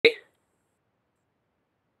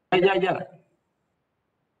Yeah.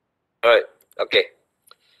 All right. Okay.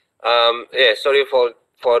 Yeah. Sorry for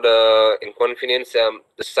the inconvenience.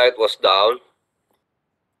 The site was down.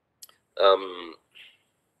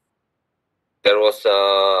 There was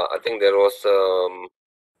I think there was a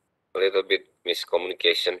little bit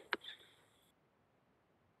miscommunication.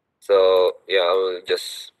 So yeah, I will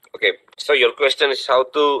just okay. So your question is how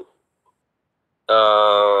to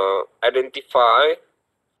identify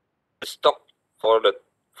the stock for the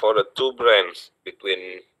two brands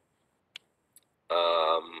between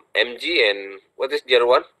MG and what is the other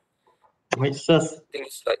one? Maxus. I think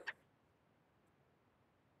it's like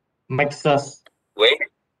Maxus. wait.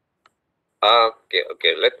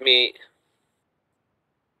 Okay. Let me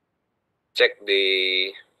check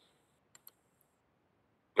the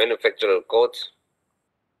manufacturer codes.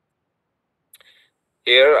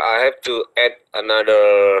 Here I have to add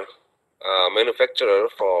another manufacturer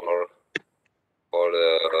for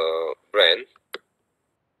the brand.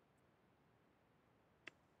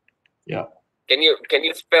 Yeah. Can you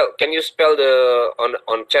spell the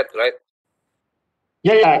on chat, right?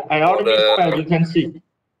 Yeah. I For already the spelled. You can see.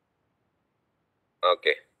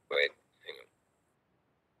 okay, wait, hang on.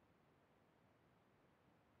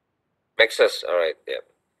 Maxus, all right, yeah.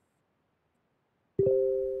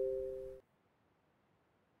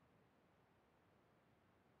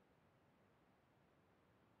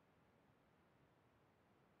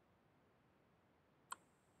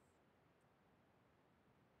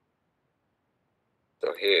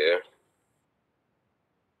 So here,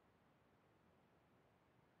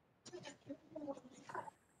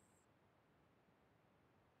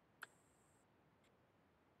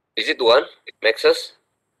 is it one Maxus?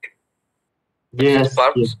 Maxus Yes.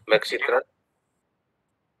 Parts, Maxitra.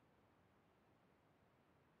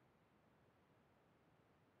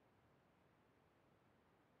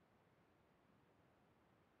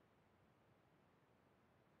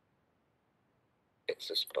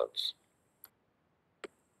 Maxus Parts.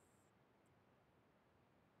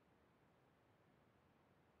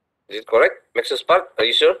 Is it correct? Maxus Part? Are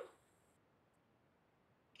you sure?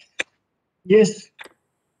 Yes.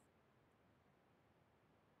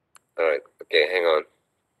 All right. Okay, hang on.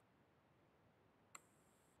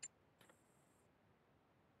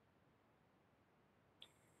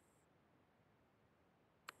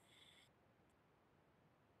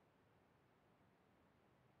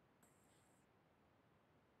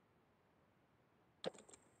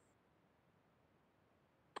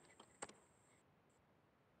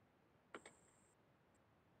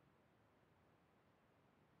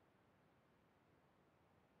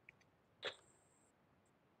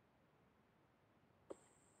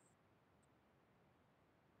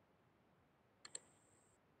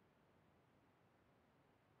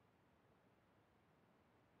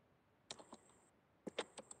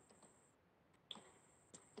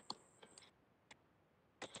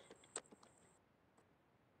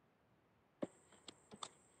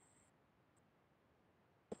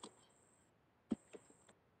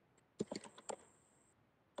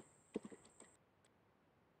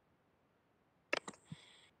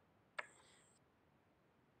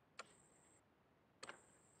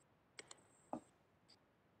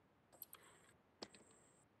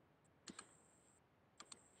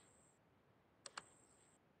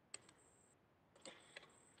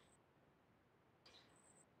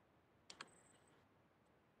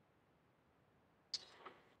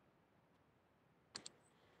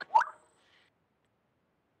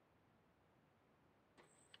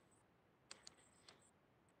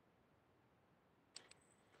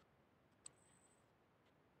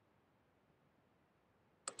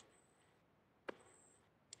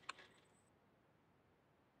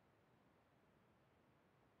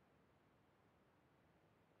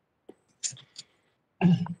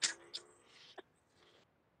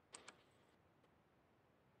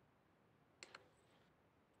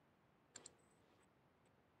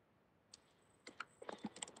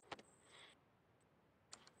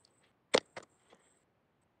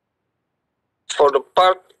 For the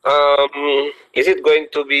part, is it going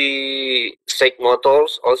to be Seg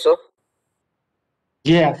Motors also?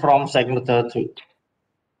 Yeah, from Signature too.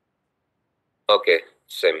 Okay,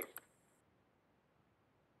 same.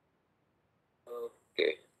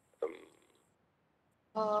 Okay.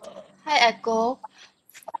 Hi, Echo.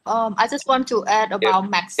 I just want to add about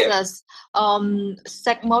Maxus.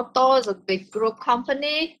 Segmoto is a big group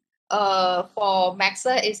company. For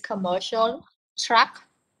Maxus is commercial truck.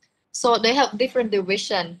 So they have different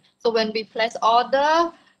division. So when we place order,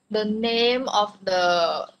 the name of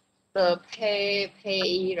the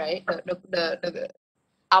payee, right? The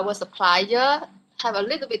our supplier have a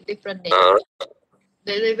little bit different name.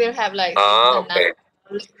 They will have like Okay.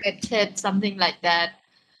 limited, something like that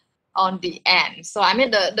on the end. So I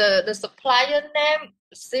mean the supplier name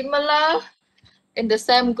similar in the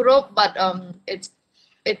same group, but it's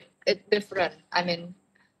different. I mean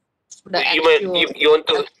the You might actual. you want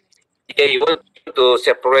to you want to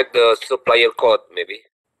separate the supplier code maybe.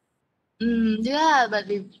 Yeah, that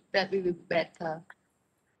will be better.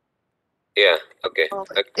 Yeah. Okay. Oh,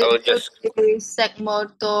 I will it should just. be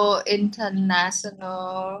Segmoto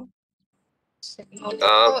International.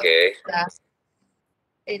 Segmoto Okay. Oh,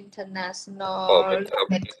 International but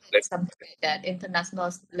Limited, like something like that. International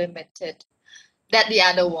Limited. That the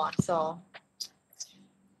other one. So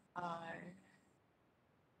uh,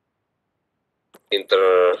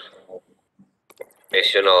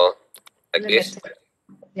 international like this. limited.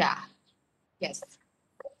 Yeah. Yes.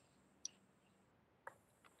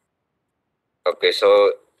 Okay.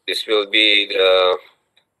 So this will be the.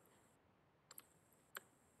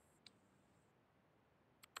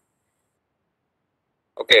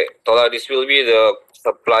 Okay, Tola, this will be the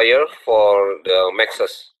supplier for the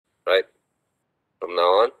Maxus, right? From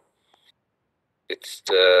now on, it's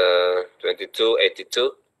the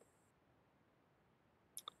 2282.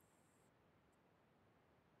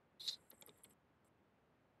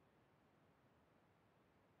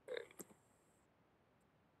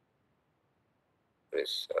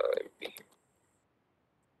 This MP.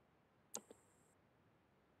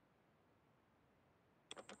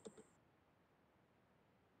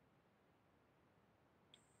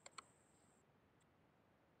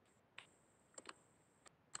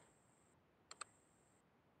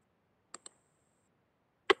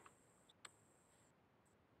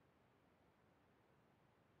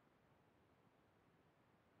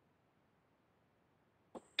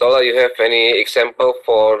 Tola, you have any example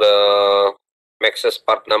for the Maxus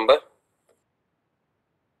part number?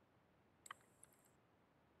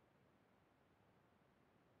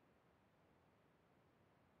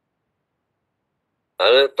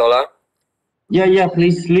 Hello, Tola? Yeah.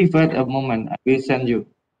 Please leave it a moment. I will send you.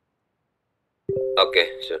 Okay,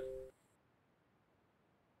 sure.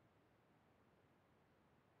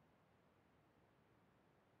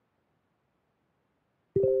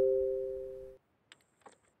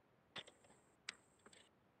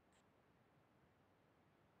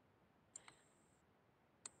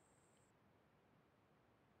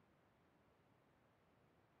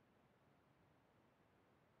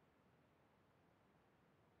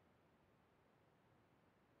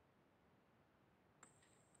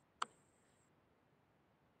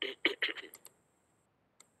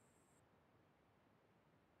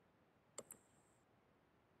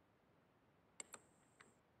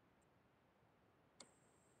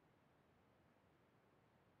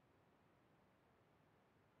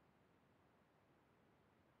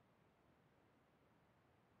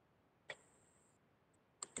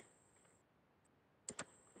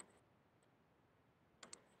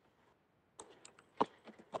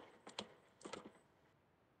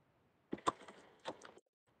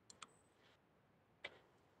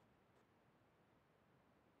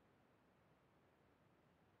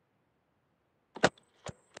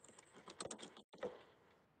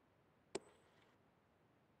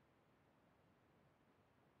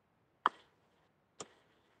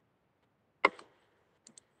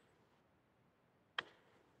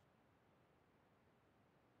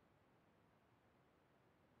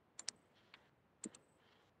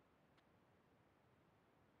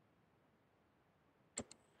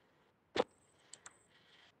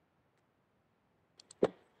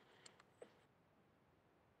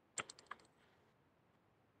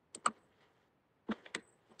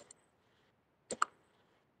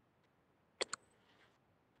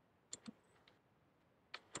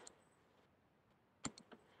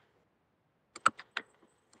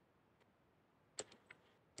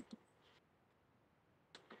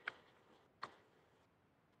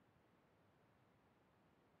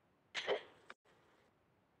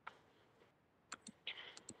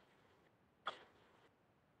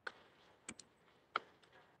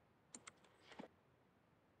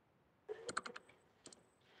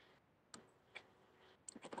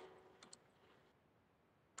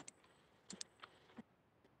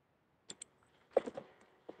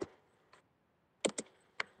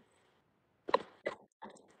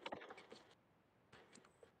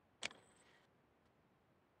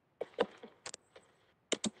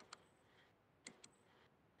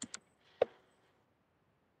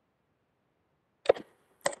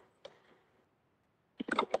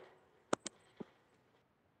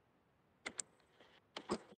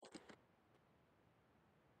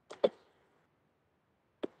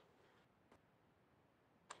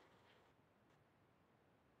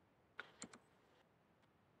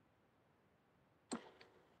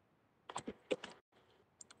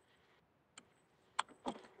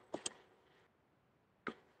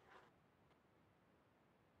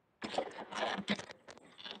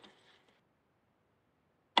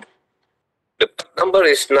 The part number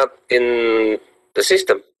is not in the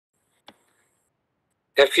system.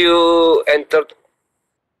 Have you entered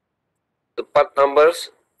the part numbers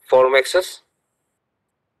for Maxus?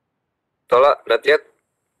 Tola, not yet?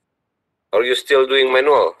 Or you still doing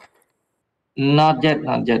manual? Not yet,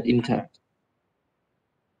 Inter.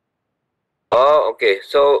 Oh, okay.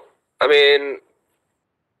 So I mean,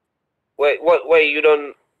 why you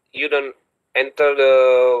don't enter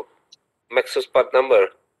the Maxus part number?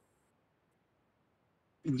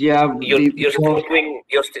 Yeah, You're still because doing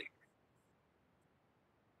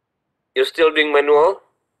you're still doing manual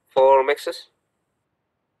for Maxus?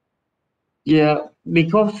 yeah,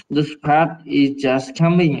 because the spread is just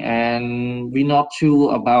coming and we're not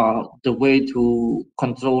sure about the way to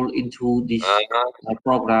control into this Uh,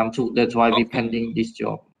 program too. That's why we okay. pending this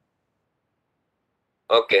job.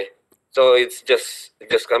 Okay. So it's just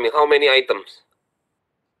coming. How many items?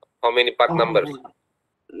 How many part numbers? Oh,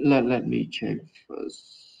 let me check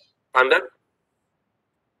first. 100?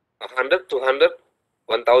 100? 200?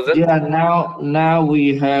 1000? Yeah, now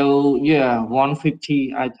we have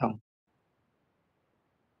 150 item.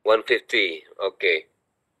 150. Okay.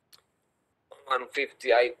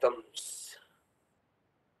 150 items.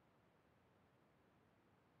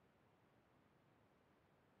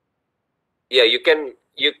 Yeah, you can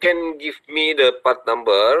give me the part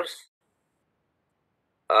numbers.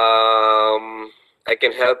 I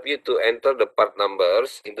can help you to enter the part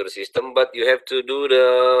numbers into the system, but you have to do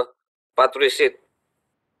the part receipt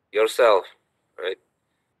yourself, right?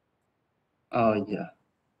 Oh yeah.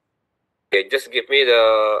 Okay, just give me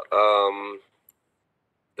the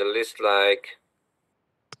list like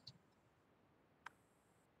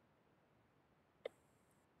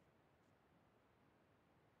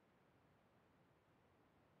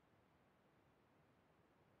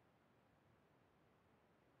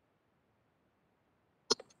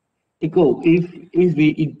Equal if we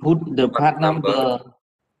input the part part number. number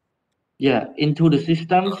into the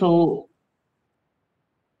system, so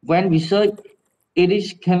when we search it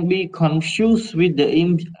is can be confused with the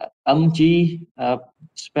MG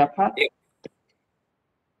spare part. Yeah.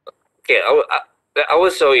 Okay, I will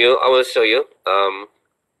show you. I will show you.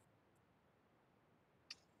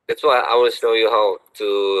 That's why I will show you how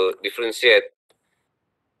to differentiate.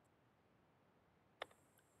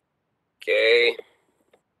 Okay,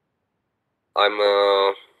 I'm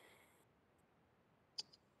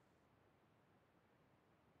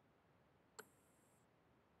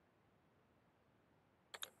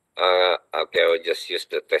okay. I will just use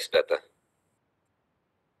the test data.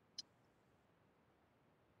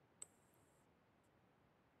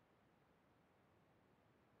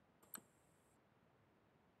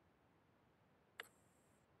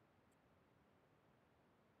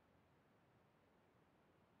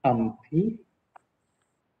 P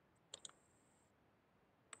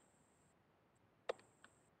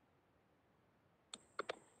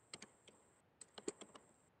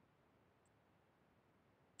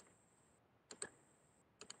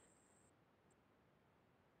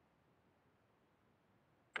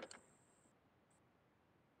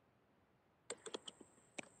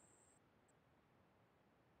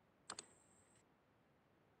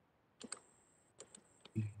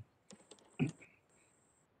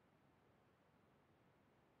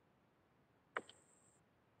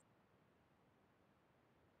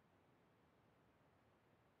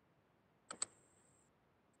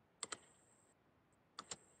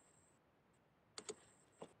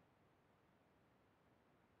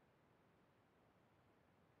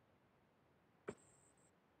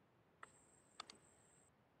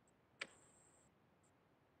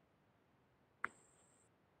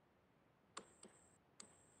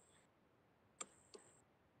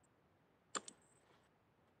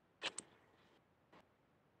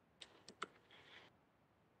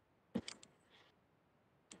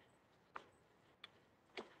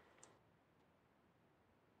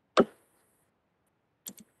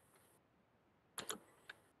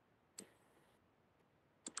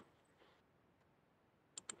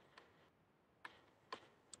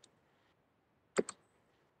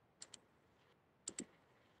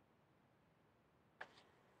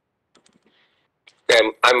Okay,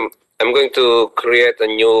 I'm going to create a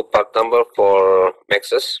new part number for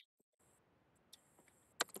Maxus.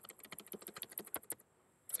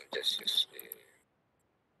 Just use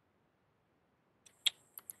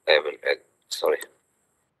I haven't add. Sorry.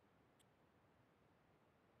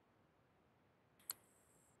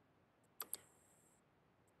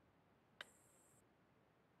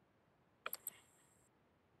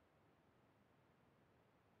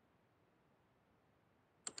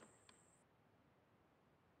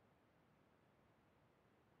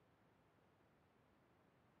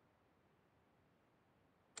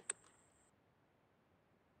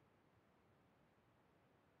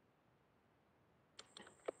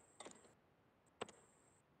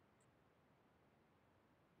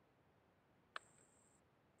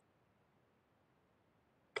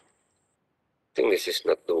 think this is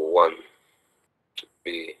not the one. Should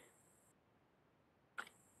be.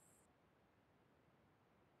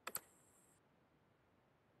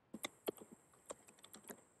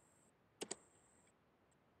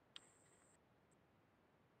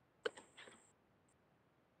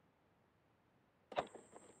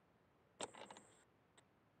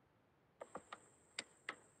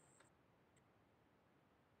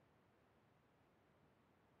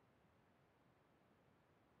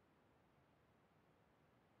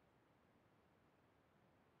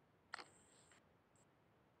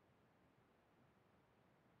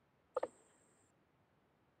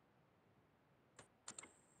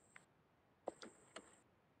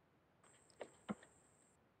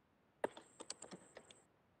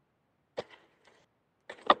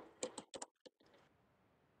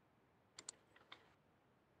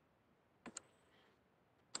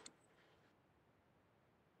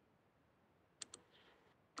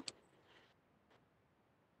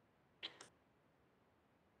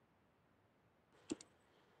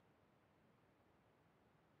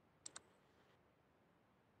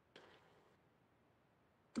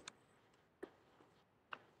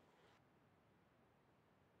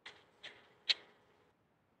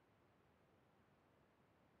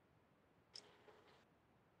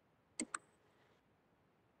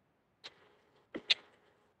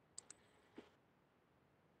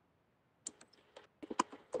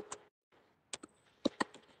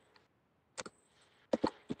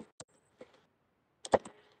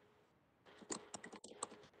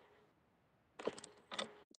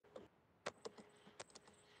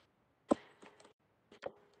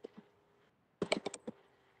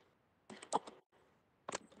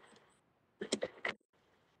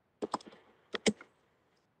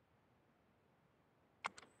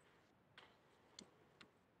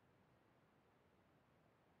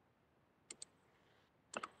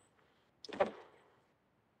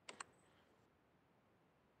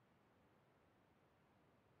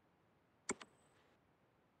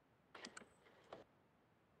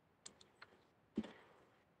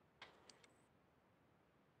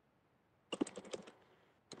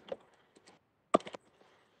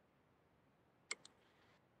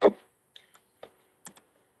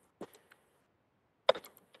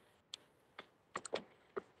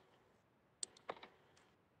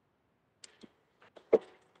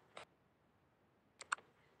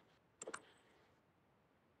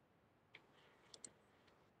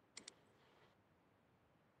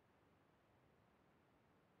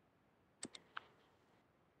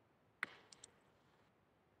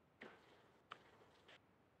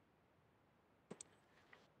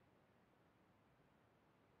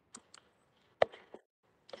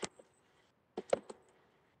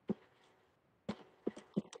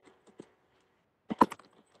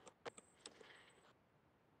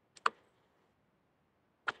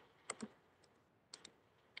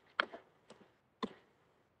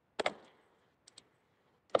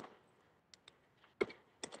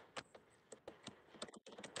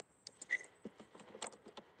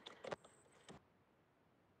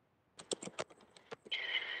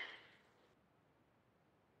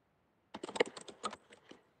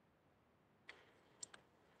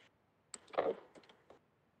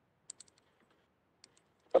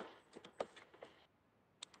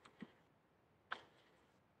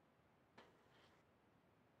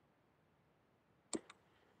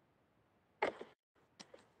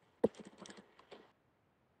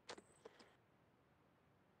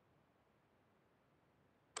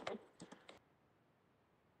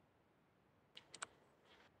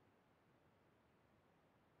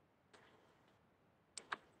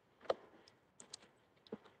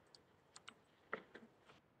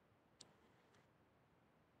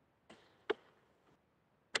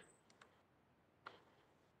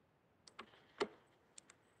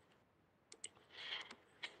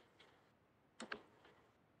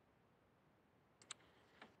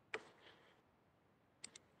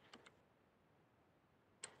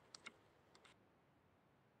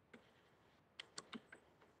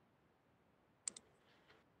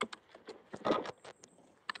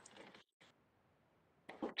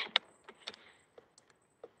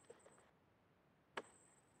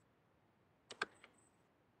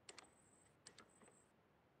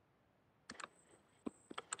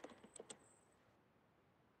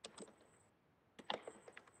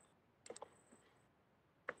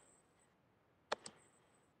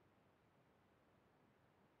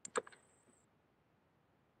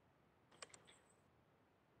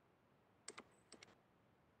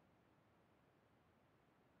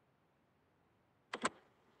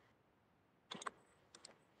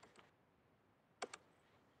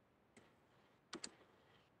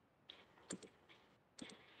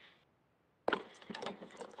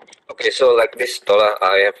 Okay, so like this, Tola,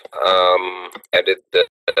 I have added the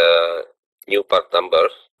new part number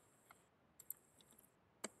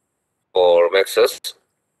for Maxus.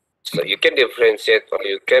 So you can differentiate or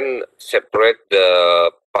you can separate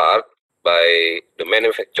the part by the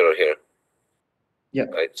manufacturer here. Yeah.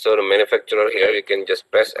 Right. So the manufacturer here, you can just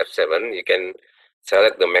press F7. You can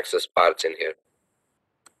select the Maxus parts in here.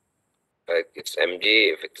 Right. It's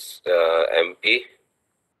MG. If it's MP.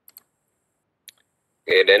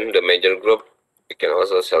 Okay. Then the major group, you can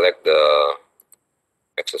also select the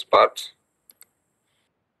Maxus parts.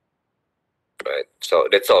 Right. So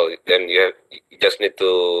that's all. Then you just need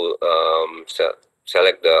to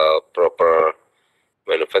select the proper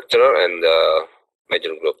manufacturer and the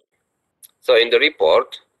major group. So in the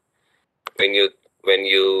report, when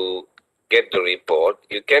you get the report,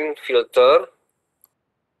 you can filter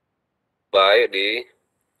by the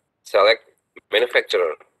select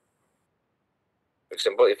manufacturer. For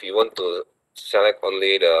example, if you want to select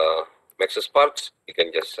only the Maxus parts, you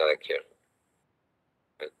can just select here.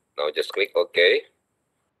 Now just click OK.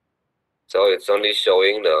 So it's only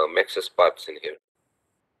showing the Maxus parts in here.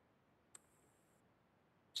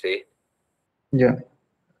 See? Yeah.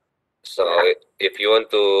 So if you want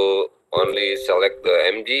to only select the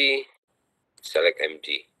MG, select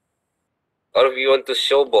MG. Or if you want to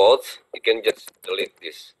show both, you can just delete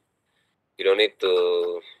this. You don't need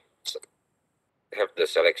to have the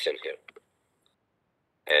selection here.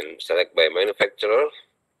 And select by manufacturer.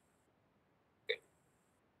 Okay.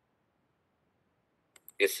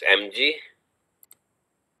 It's MG.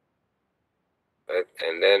 Right?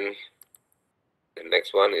 And then the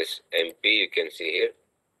next one is MP, you can see here.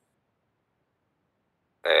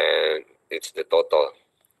 And it's the total.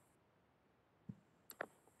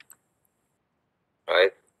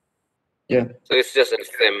 Right? Yeah. So it's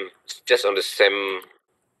just on the same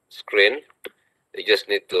screen. You just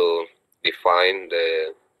need to define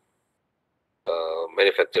the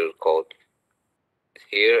manufacturer code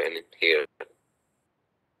here and here.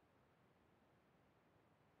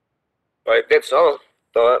 Right, that's all.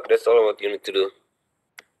 That's all what you need to do.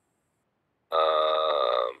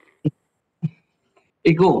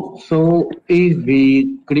 Ego. So if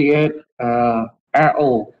we create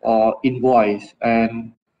RO or invoice,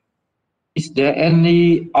 and is there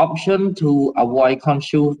any option to avoid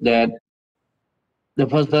confuse that the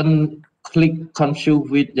person click confuse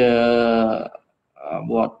with the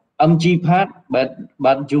what MG part, but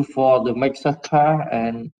you for the Mexica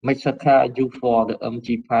and Mexica you for the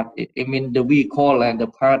MG part. I mean the vehicle and the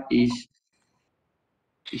part is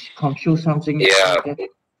confused something Yeah, like that.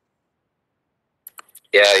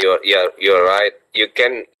 yeah, you're right. You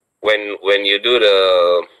can when you do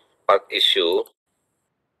the part issue.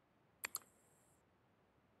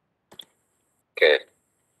 Okay.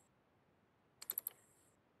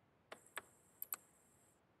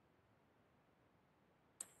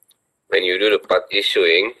 When you do the part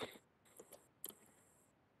issuing,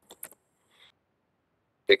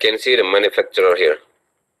 you can see the manufacturer here.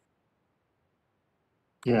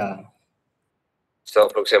 Yeah. So,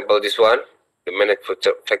 for example, this one, the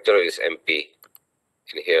manufacturer is MP.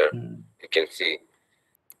 In here, you can see.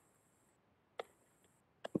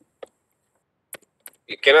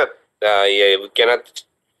 You cannot. Yeah, we cannot.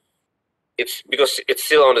 It's because it's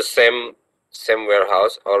still on the same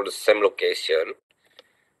warehouse or the same location,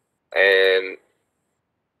 and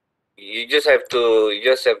you just have to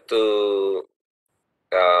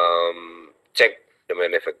check the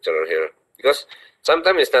manufacturer here, because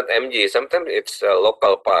sometimes it's not MG, sometimes it's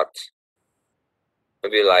local parts,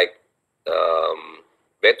 maybe like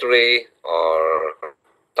battery or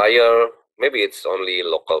tire. Maybe it's only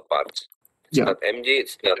local parts. It's Yeah. not MG.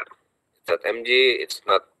 It's not MG. It's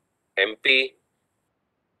not MP.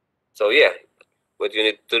 So yeah, what you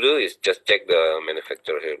need to do is just check the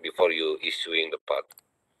manufacturer here before you issuing the part.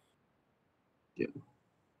 Yeah.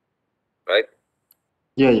 Right?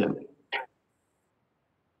 Yeah.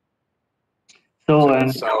 So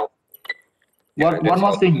and one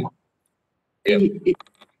more thing. Yep.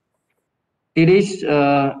 Is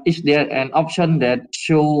there an option that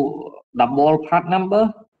show double part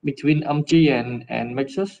number between MG and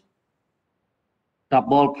Maxus?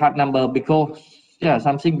 Double part number, because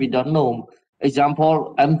something we don't know.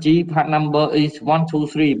 Example, MG part number is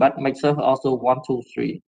 123, but Maxus also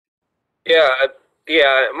 123. Yeah,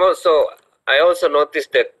 yeah. I also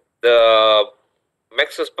noticed that the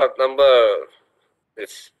Maxus part number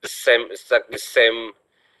is the same. It's like the same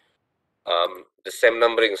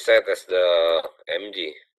numbering set as the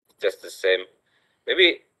MG. Just the same.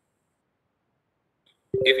 Maybe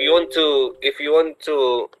if you want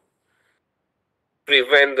to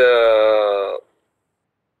prevent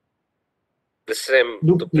the same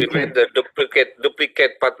to prevent the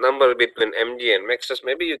duplicate part number between MG and Maxus.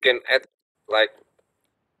 Maybe you can add like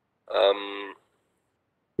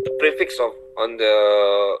the prefix on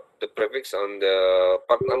the prefix on the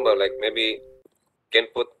part number, like maybe can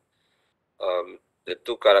put the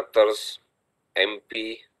two characters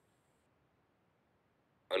MP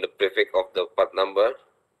on the prefix of the part number.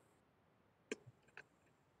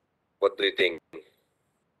 What do you think?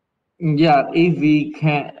 Yeah, if we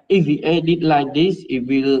edit like this, it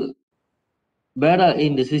will better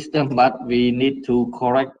in the system, but we need to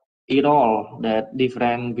correct it all that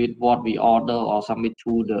different with what we order or submit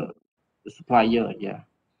to the supplier. Yeah.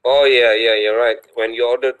 Oh yeah, you're right. When you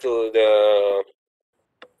order to the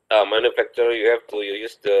manufacturer, you have to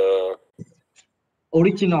use the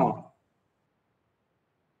Original.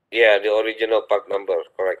 Yeah, the original part number,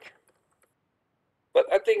 correct.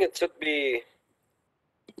 But I think it should be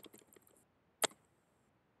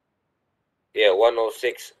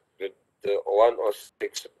 106. The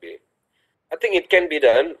 106 should be. I think it can be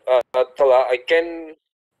done. Tola, I can.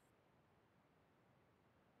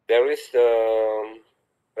 There is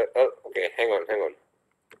okay. Hang on.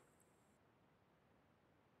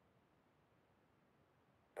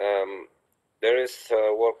 There is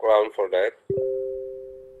a workaround for that.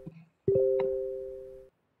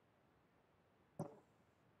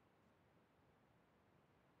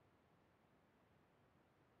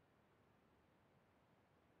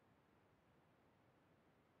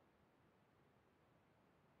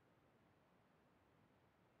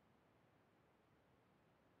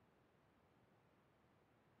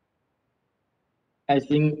 I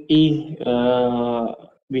think if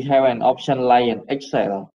we have an option like in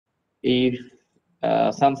Excel, if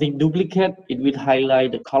something duplicate, it will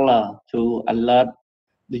highlight the color to alert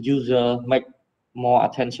the user, make more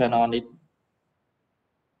attention on it.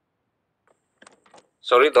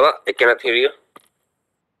 Sorry, Tola, I cannot hear you.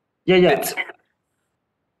 Yeah.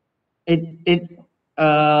 It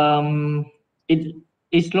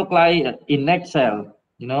look like in Excel,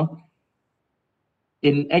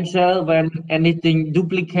 In Excel, when anything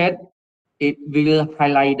duplicate, it will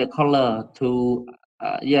highlight the color to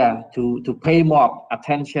to pay more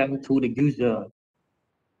attention to the user.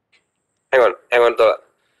 Hang on, Tola.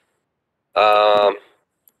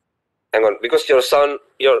 Hang on, because your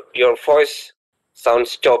voice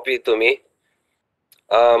sounds choppy to me.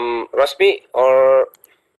 Rasmi, or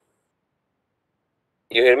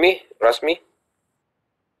you hear me, Rasmi?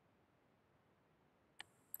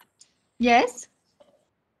 Yes.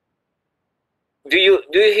 Do you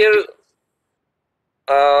hear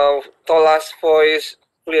Tola's voice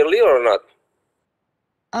clearly or not?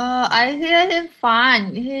 I hear him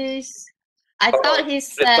fine. I thought he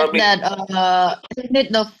said that he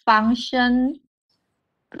need the function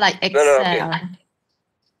like Excel. Okay.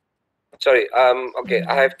 Sorry. Okay.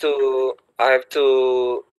 I have to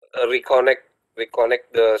reconnect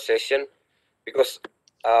the session because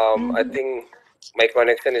I think my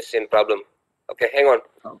connection is in problem. Okay, hang on.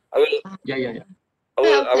 I will. Yeah. I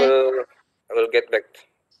will get back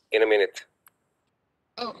in a minute.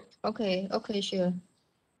 Oh, okay, sure.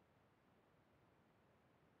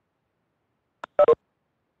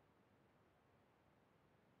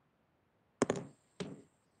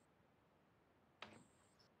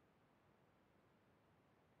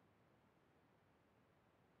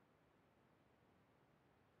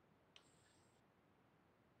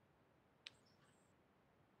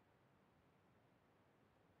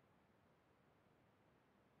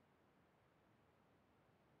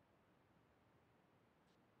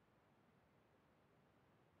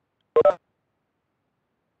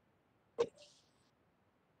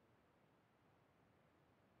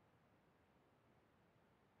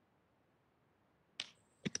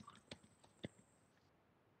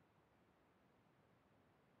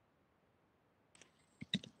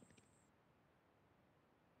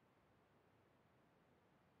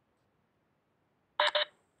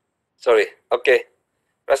 Sorry. Okay.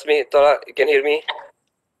 Rasmi, Tola, you can hear me?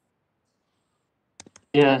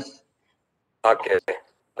 Yes. Okay.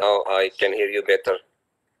 Now I can hear you better.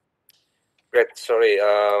 Great. Sorry.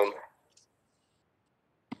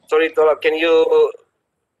 Sorry, Tola. Can you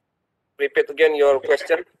repeat again your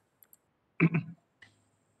question?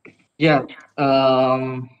 Yeah.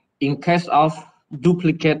 In case of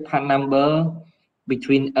duplicate part number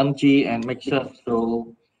between MG and Mixer,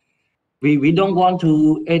 so we don't want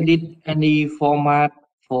to edit any format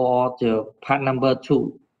for the part number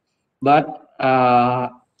 2, but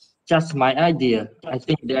just my idea. I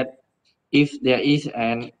think that if there is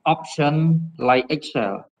an option like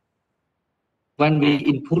Excel, when we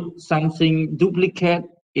input something duplicate,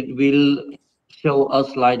 it will show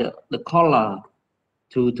us like the color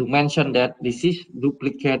to mention that this is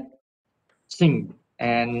duplicate thing,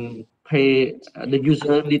 and pay the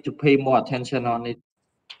user need to pay more attention on it.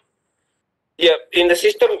 Yeah, in the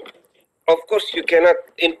system, of course, you cannot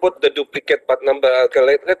input the duplicate part number. Okay,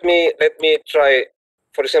 let me try.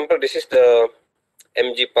 For example, this is the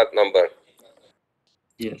MG part number,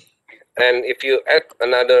 Yes. and if you add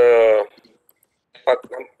another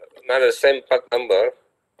another same part number,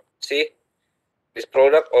 see, this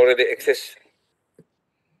product already exists.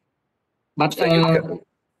 But So you can,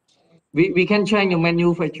 we can change the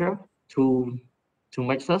manufacturer to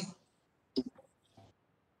make us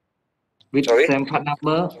with sorry, same part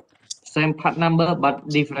number but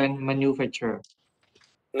different manufacturer.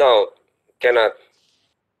 no, cannot.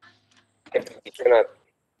 You cannot.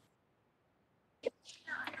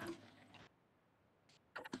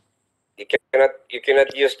 You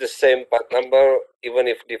cannot use the same part number even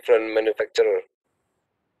if different manufacturer.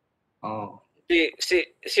 Oh, See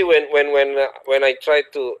when I try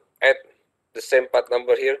to add the same part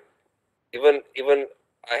number here, even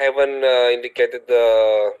I haven't indicated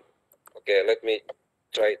the. Okay, let me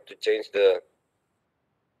try to change the.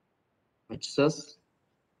 access.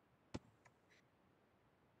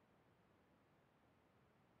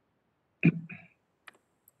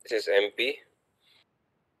 This is MP,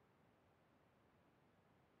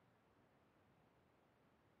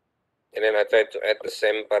 and then I try to add the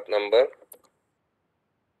same part number.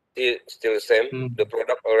 Still the same. The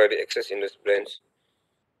product already exists in this branch.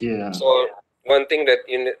 Yeah. So one thing that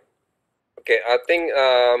you need. Okay, I think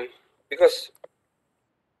because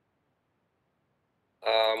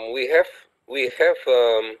we have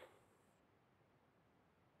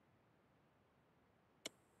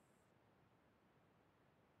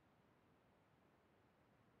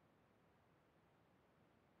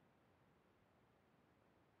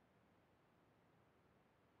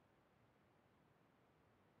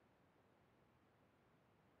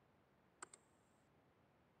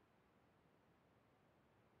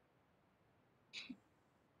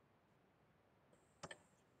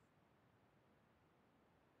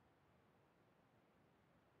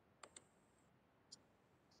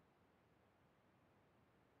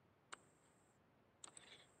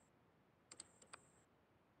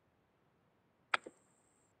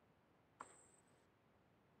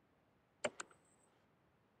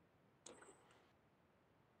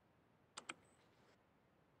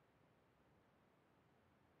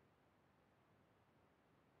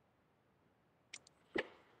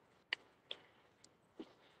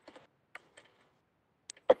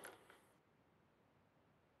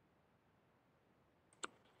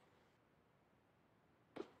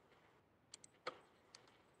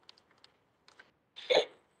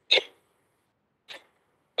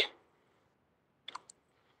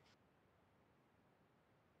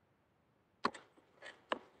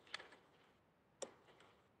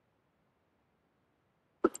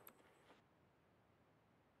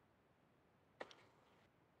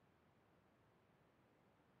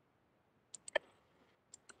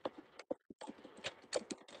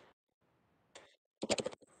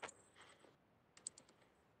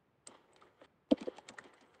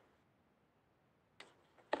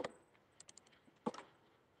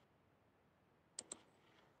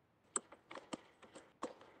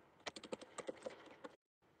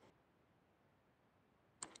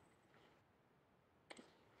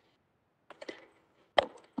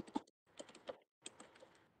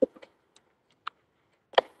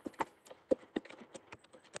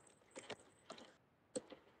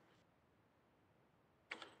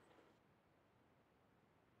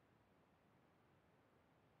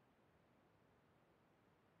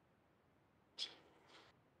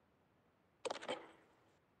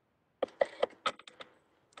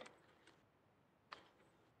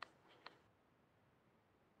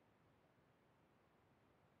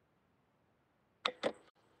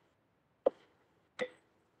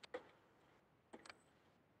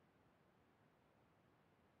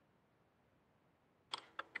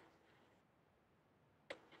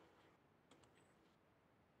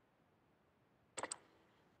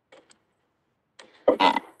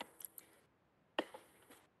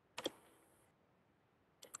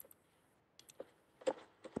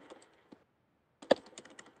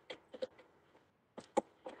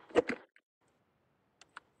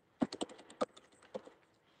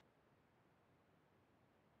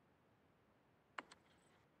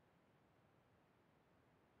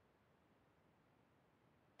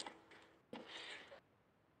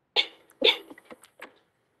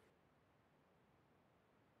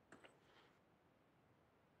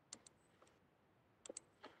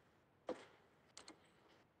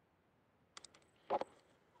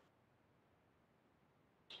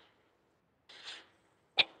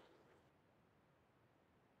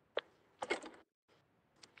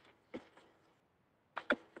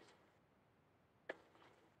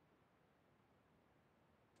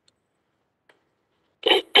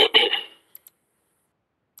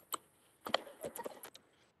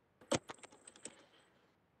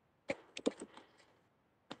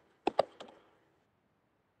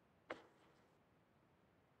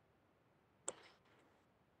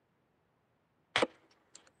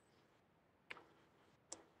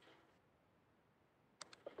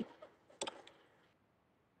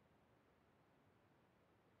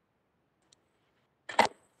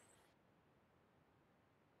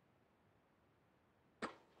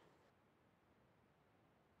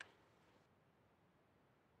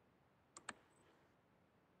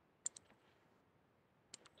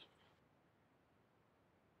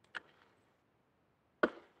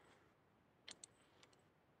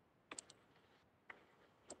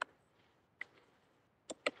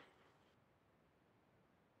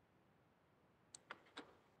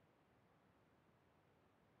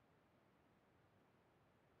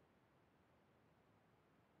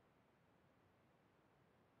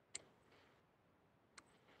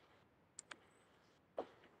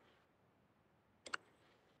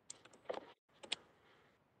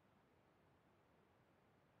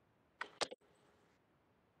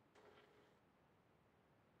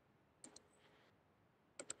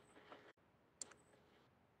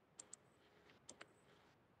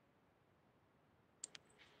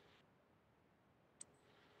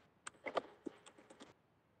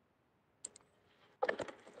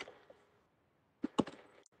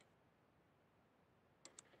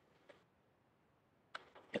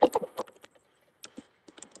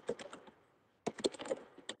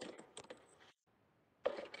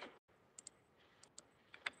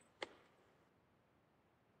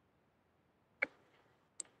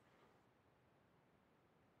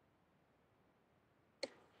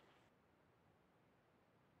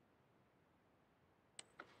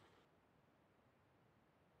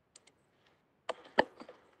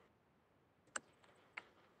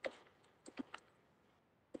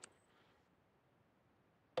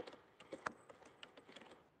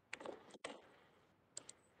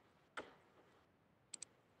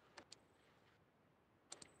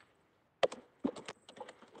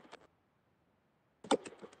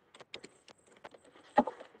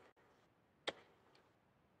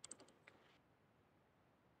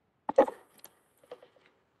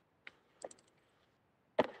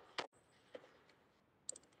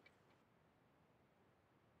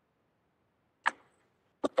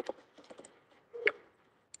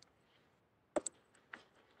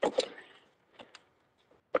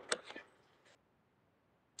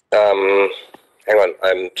Hang on,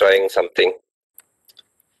 I'm trying something.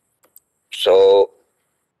 So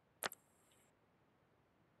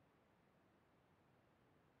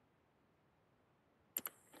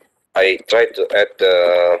I tried to add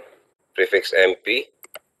the prefix MP,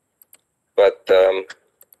 but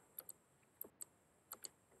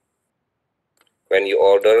when you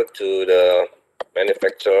order to the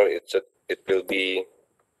manufacturer, it will be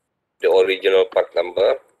the original part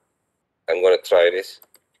number. I'm gonna try this.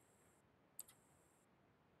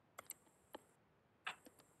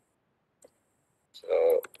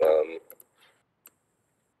 So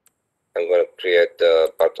I'm gonna create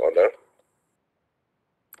the part order.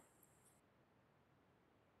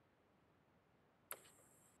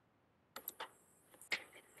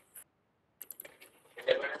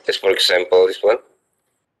 Just for example, this one.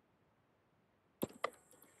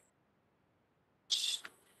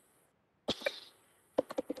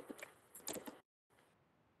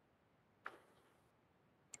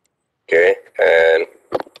 Okay, and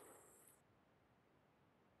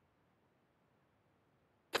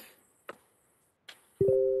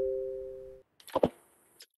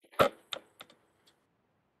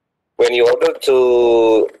when you order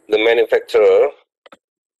to the manufacturer,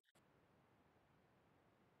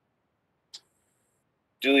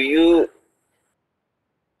 do you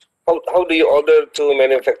how do you order to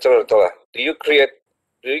manufacturer, Tola? Do you create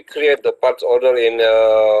the parts order in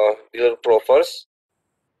Dealer Pro first,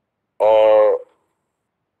 or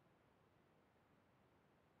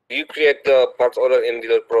do you create the parts order in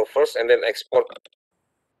Dealer Pro first and then export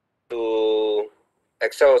to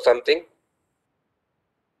Excel or something,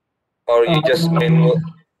 or you just manual?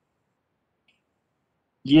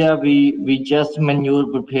 Yeah, we just manual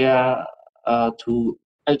prepare to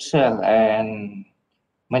Excel and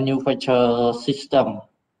manufacture system.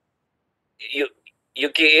 You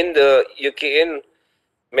key in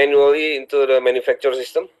manually into the manufacturer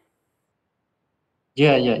system.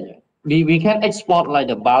 Yeah. We can export like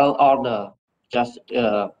the bulk order. Just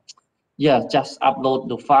just upload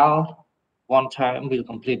the file one time will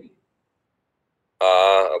complete.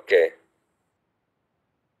 Okay.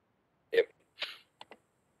 Yep.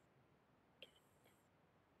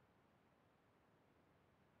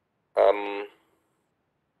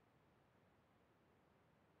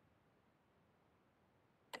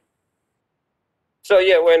 So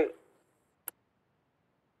yeah,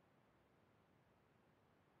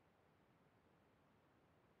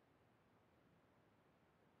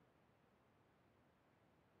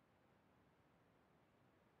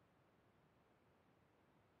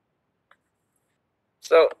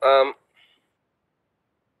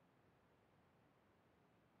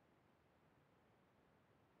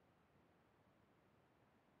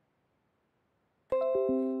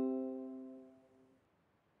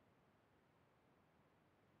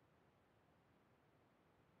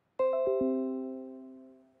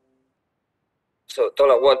 so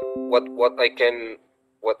Tola, what I can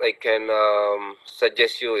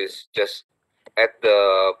suggest you is just add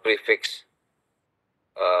the prefix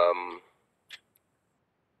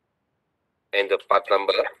and the part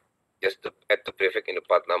number. Just add the prefix in the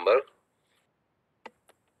part number.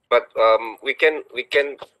 But we can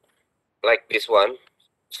like this one.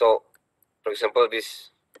 So for example,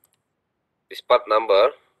 this part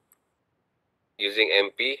number using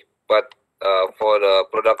MP, but for the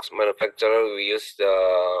products manufacturer, we use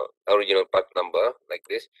the original part number like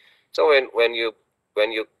this. So when you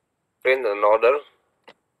print an order,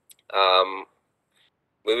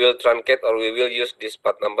 we will truncate, or we will use this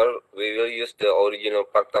part number. We will use the original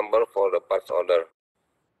part number for the parts order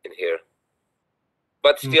in here.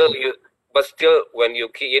 But still, but still, when you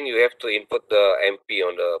key in, you have to input the MP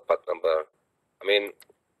on the part number.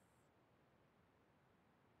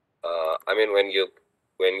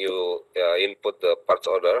 When you input the parts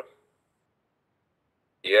order,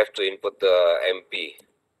 you have to input the MP,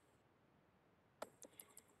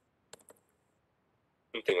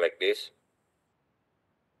 something like this.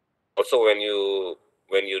 Also, when you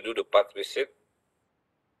do the part receipt,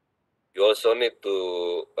 you also need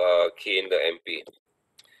to key in the MP.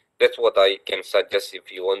 That's what I can suggest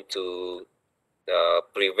if you want to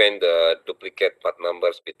prevent the duplicate part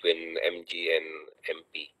numbers between MG and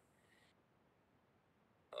MP.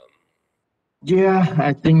 Yeah,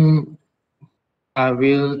 I think I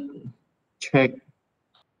will check.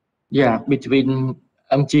 Yeah, between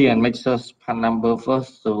MG and Maxus part number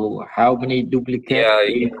first. So how many duplicate?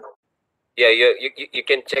 You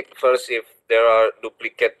can check first if there are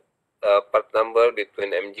duplicate part number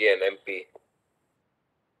between MG and MP.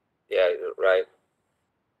 Yeah, right.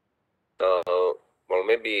 Well,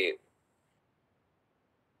 maybe.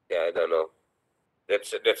 Yeah, I don't know.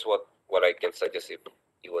 That's what I can suggest if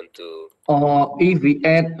you want to. Or if we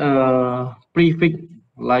add a prefix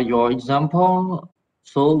like your example,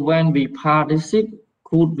 so when we parse it,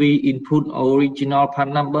 could we input original part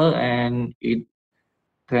number and it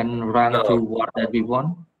can run No, to what that we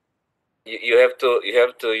want? you have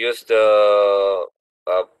to use the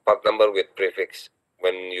part number with prefix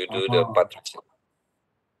when you do the part.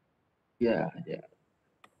 Yeah.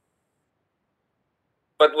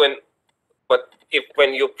 But when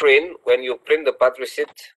you print the part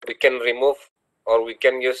receipt, we can remove or we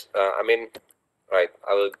can use. Right.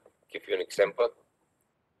 I will give you an example.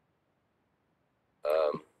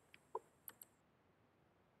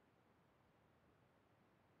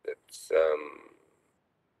 It's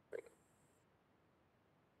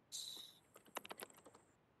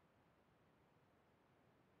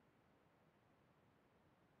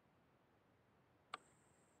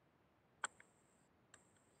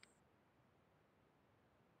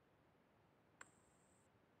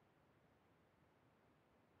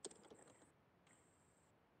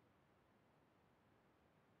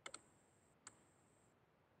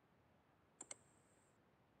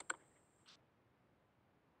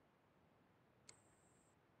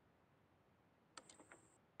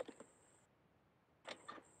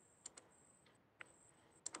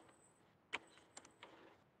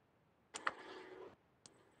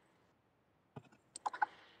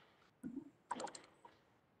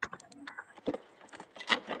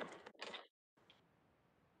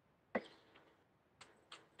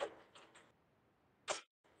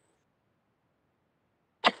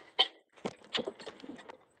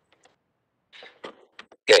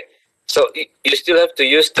okay. So you still have to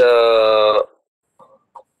use the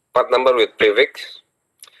part number with prefix,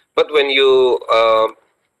 but when you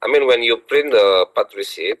when you print the part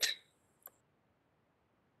receipt,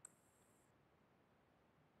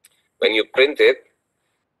 when you print it,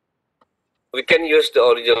 we can use the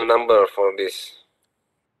original number for this.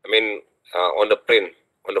 On the print,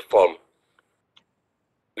 on the form,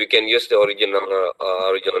 we can use the original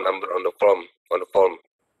number on the form.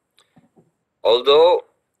 Although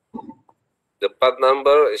the part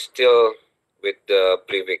number is still with the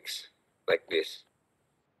prefix like this.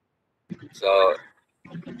 So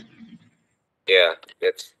yeah,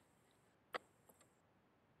 that's.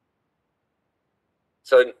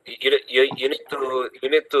 So you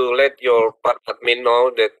need to let your part admin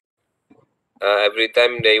know that every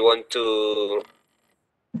time they want to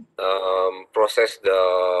process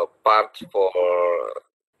the part for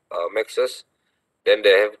Maxus, then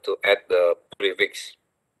they have to add the prefix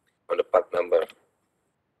on the part number.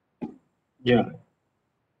 Yeah.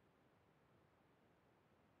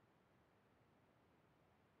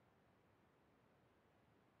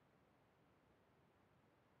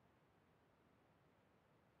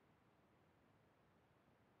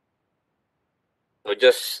 So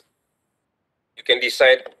just you can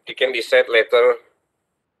decide later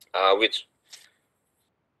which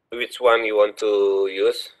one you want to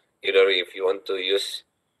use. Either if you want to use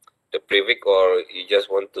the prefix or you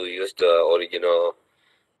just want to use the original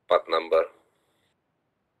part number.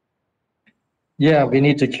 Yeah, we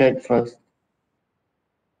need to check first.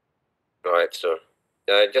 All right, sir.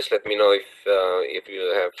 Just let me know if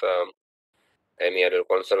you have any other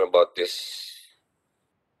concern about this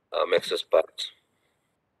Maxus part.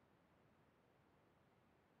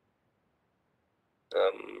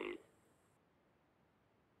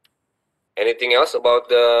 Anything else about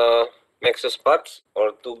the Maxus parts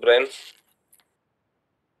or two brands?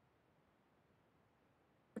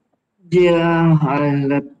 Yeah,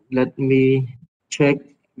 let me check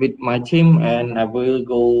with my team, and I will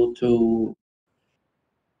go to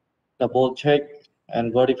double check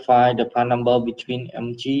and verify the part number between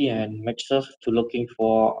MG and Maxus to looking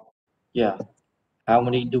for, yeah, how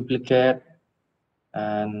many duplicate,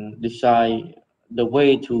 and decide the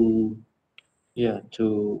way to, yeah,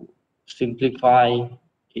 to simplify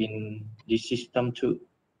in the system too.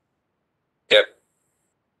 Yep.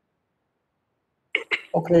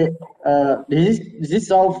 Okay, this is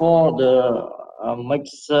all for the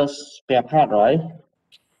Maxus spare part, right?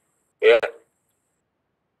 Yeah.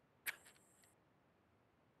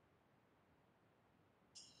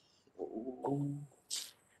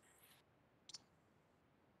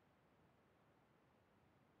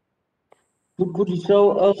 Could you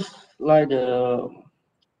show us like the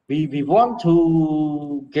we want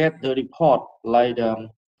to get the report like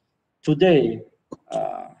today,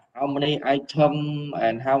 how many item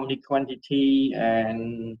and how many quantity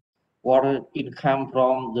and what income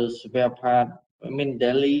from the spare part. I mean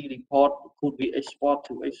daily report could be export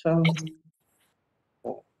to Excel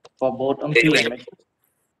for both MG and Max.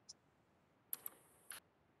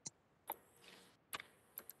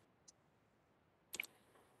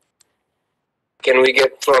 Can we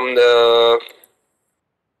get from the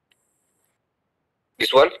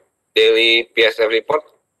this one daily PSF report?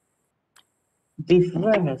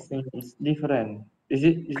 Different, I think it's different. Is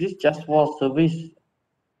this just for service?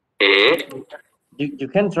 Mm-hmm. You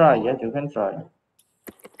can try, yes, you can try.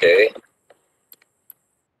 Okay.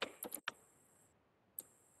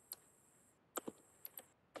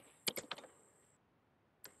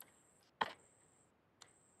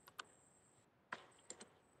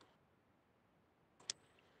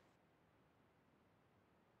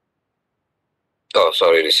 Oh,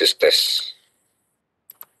 sorry, this is test.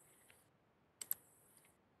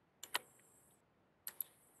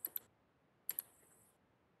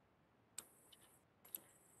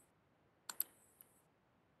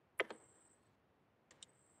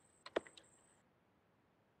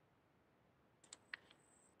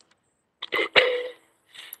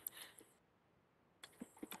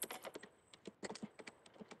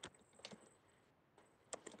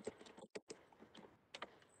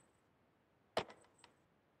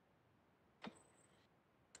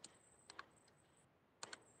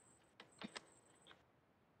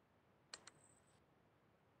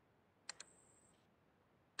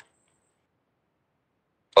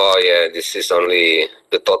 Oh yeah, this is only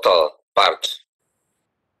the total parts.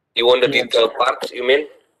 You want the Yeah. detailed parts, you mean?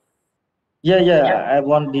 Yeah, I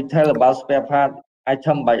want detail about spare part,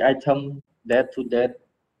 item by item, that to that.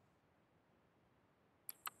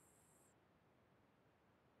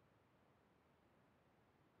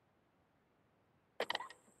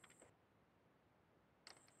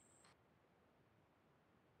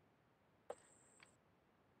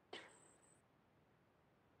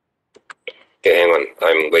 Okay, hang on.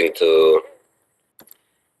 I'm going to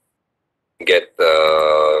get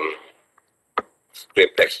the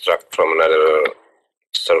script extract from another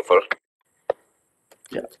server.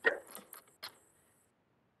 Yeah.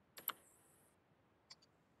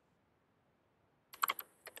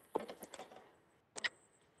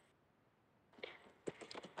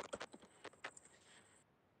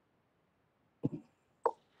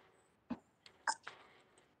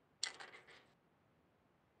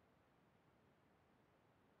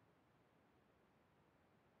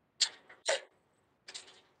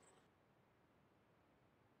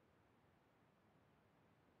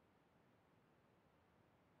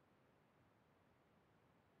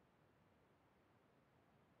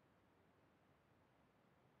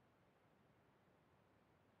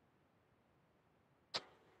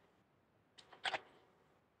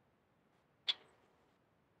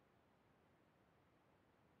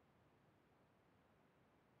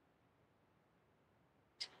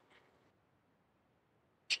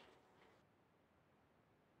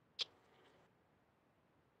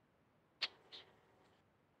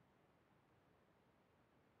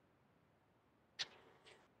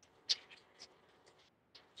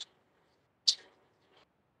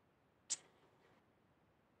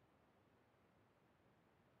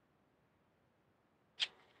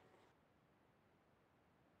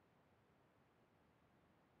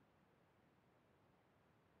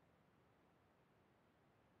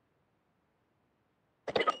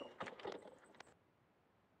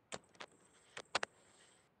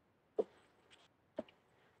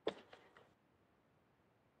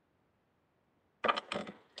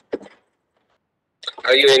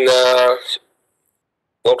 Are you in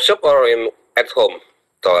workshop or in at home,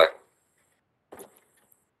 Toa?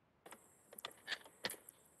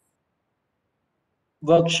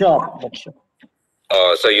 Workshop.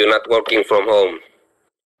 Oh, so you're not working from home?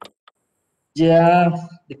 Yeah,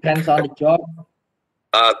 depends on the job.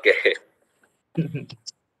 Okay.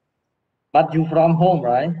 But you from home,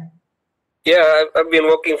 right? Yeah, I've been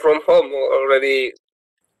working from home already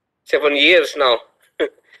 7 years now.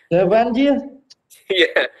 7 years?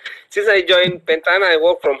 Yeah, since I joined Pentana, I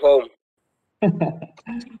work from home.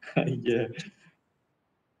 Yeah.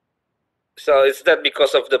 So it's not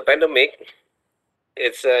because of the pandemic.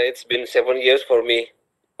 It's been 7 years for me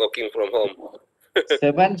working from home.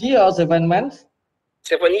 7 years or 7 months?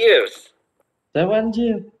 7 years. 7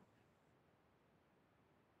 years.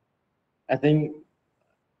 I think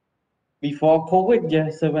before COVID, yeah,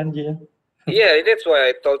 7 years. Yeah, that's why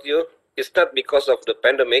I told you it's not because of the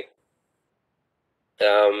pandemic.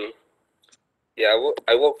 Um, yeah,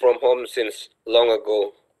 I work from home since long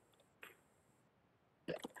ago.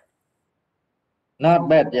 Not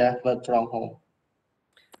bad, yeah, work from home.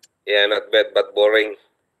 Yeah, not bad, but boring.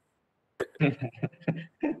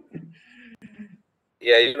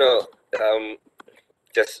 Yeah,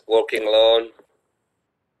 just working alone.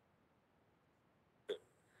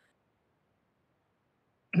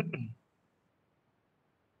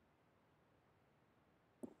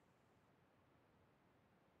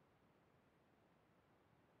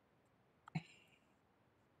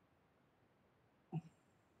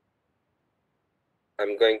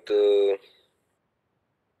 I'm going to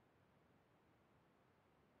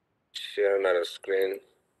share another screen.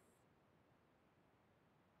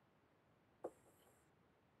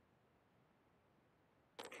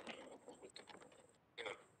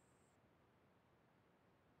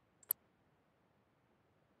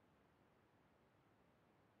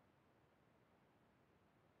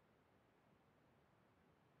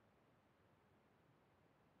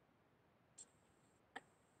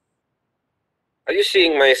 Are you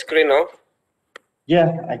seeing my screen now?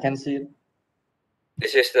 Yeah, I can see it.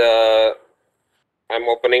 This is I'm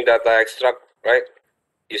opening data extract, right?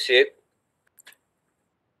 You see it?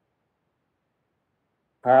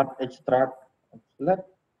 Hard extract. Select.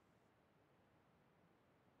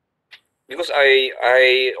 Because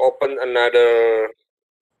I open another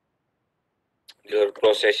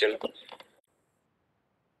procession.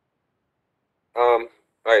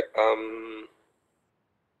 Right.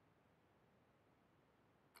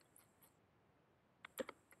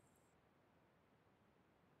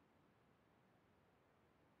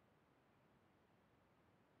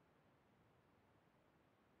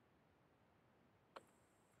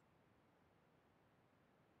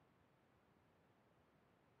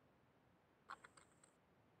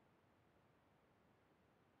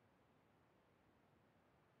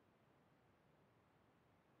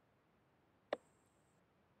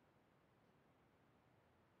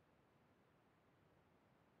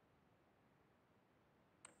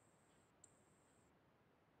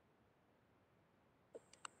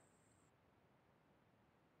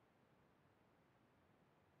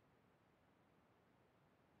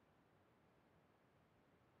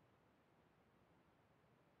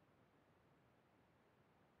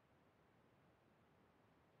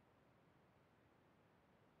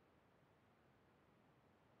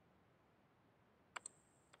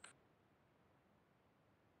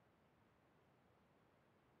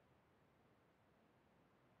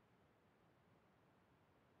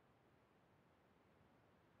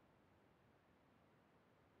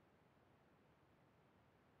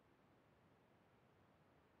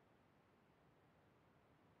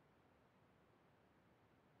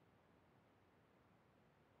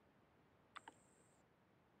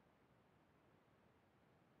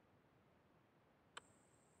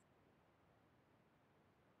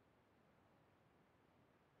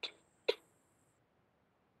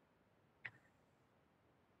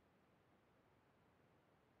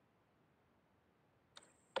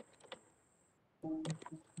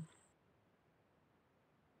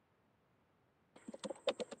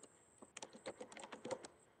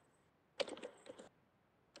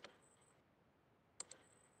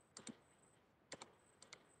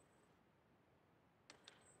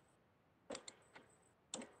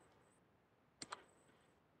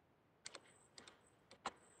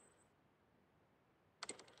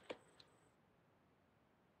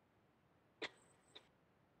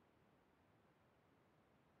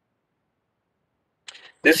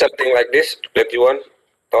 This something like this that you want,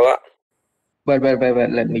 Tola. Wait.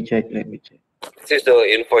 Let me check. Let me check. This is the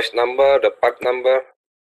invoice number, the part number.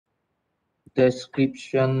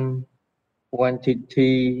 Description,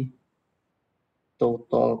 quantity,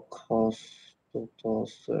 total cost, total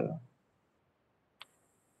sale.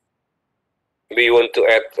 Do you want to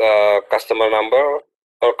add customer number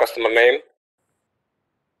or customer name?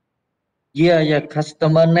 Yeah,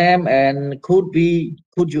 customer name, and could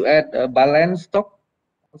you add a balance stock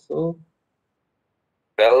also?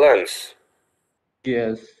 Balance.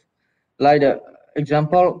 Yes, like the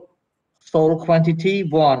example, sold quantity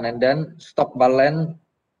one, and then stock balance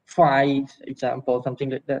five, example, something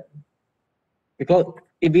like that. Because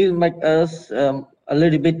it will make us a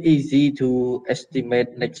little bit easy to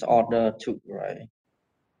estimate next order too, right?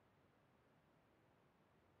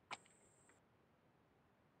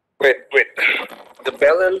 Wait. The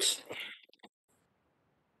balance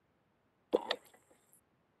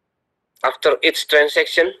after each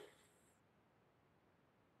transaction.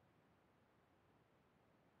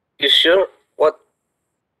 You sure? What?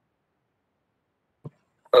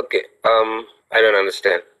 Okay. I don't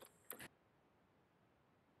understand.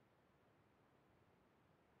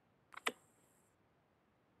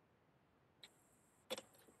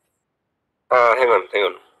 Hang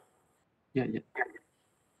on. Yeah.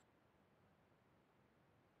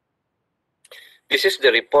 This is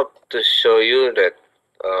the report to show you that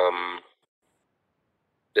um,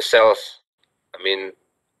 the sales. I mean,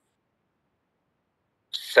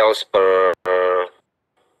 sales per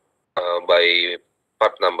by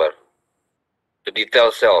part number. The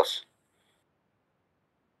detail sales.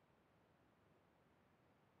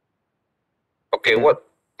 Okay. Yeah. What?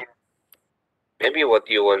 Maybe what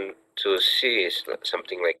you want to see is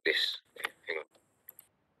something like this. Hang on.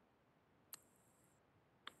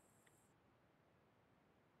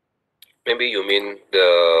 Maybe you mean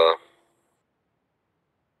the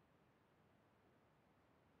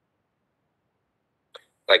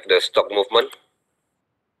like the stock movement.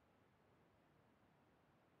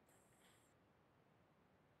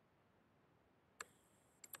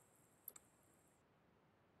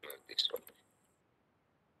 This one.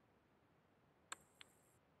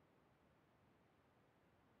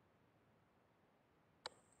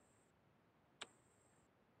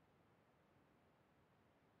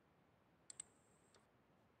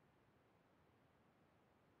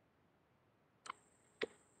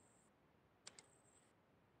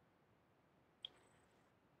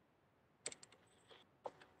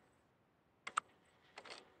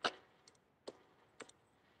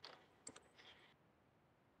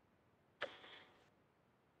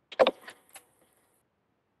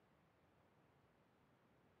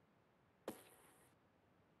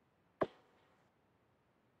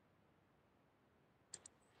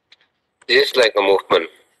 This is like a movement.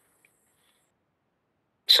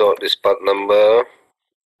 So this part number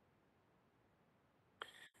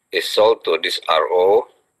is sold to this RO.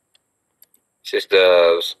 This is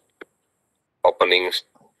the opening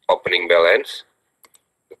opening balance,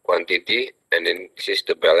 the quantity, and then this is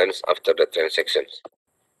the balance after the transactions.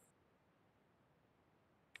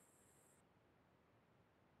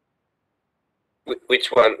 Which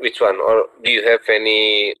one? Which one? Or do you have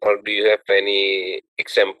any? Or do you have any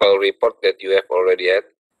example report that you have already had?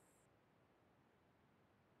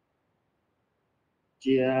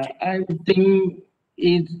 Yeah, I think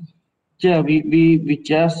it. Yeah, we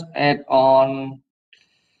just add on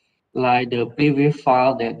like the previous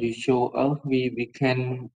file that you show us. We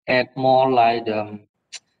can add more like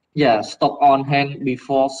yeah, stock on hand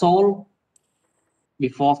before sold,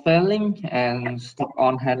 before selling, and stock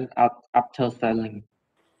on hand after selling.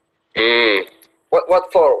 Hmm.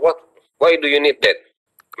 What for? What? Why do you need that?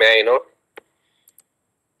 May I know?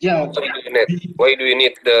 Yeah, Why do you need? Why do you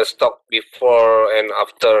need the stock before and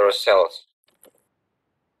after sales?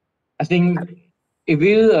 I think it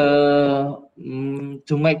will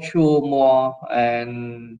to make sure more,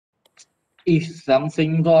 and if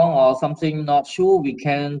something wrong or something not sure, we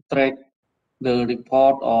can track the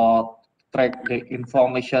report or track the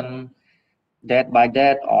information that by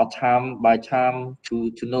that or time by time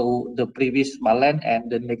to know the previous balance and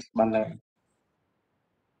the next balance.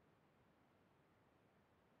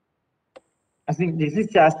 I think this is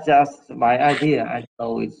just my idea. I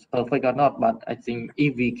know it's perfect or not, but I think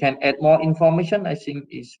if we can add more information, I think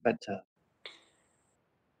it's better.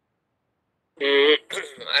 Hmm.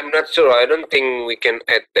 I'm not sure. I don't think we can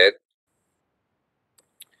add that.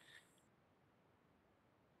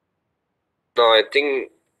 No, I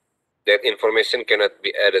think that information cannot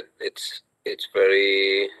be added. It's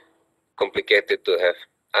very complicated to have,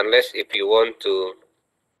 unless if you want to.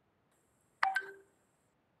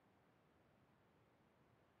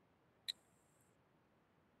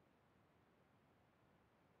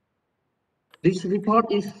 This report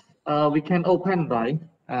is we can open, right?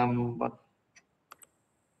 But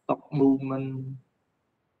stock movement,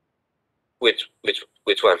 Which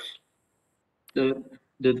one? the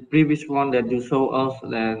the previous one that you show us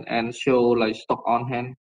and show like stock on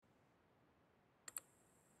hand.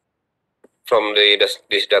 from this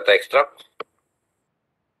data extract,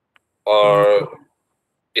 or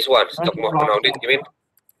this one stock movement audit? You mean?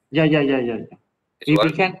 Yeah. This one?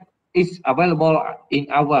 We can. It's available in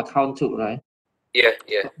our account too, right? Yeah.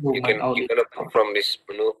 Stock You movement can audit. approve from this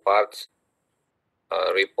menu parts,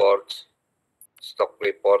 reports, stock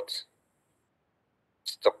reports,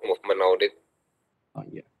 stock movement audit. Oh,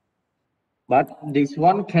 yeah. But this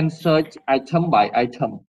one can search item by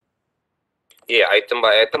item. Yeah, item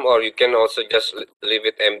by item, or you can also just leave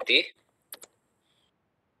it empty.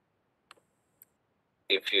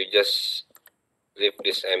 If you just leave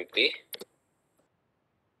this empty,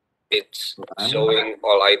 it's showing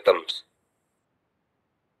all items.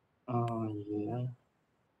 Oh yeah.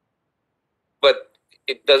 But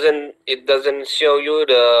it doesn't show you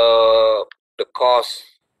the cost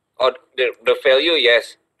or the value.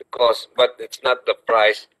 Yes, the cost, but it's not the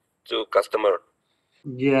price to customer.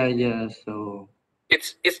 Yeah. So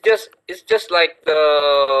It's just like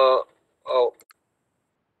the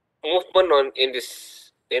movement on in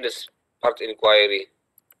this part inquiry.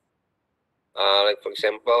 Like for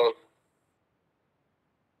example,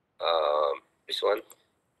 this one.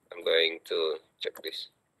 I'm going to check this.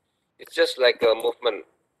 It's just like a movement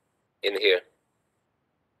in here.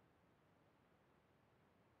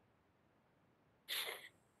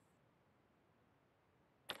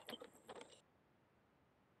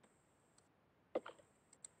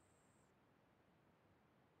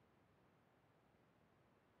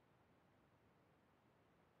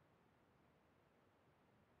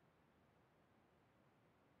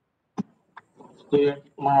 tôi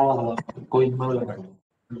mau coi mơ là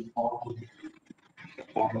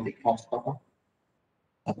form the cost đó.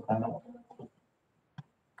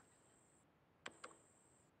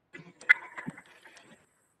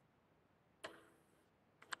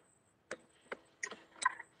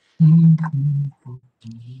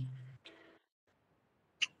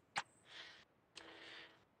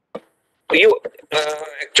 You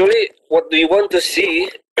actually, what do you want to see?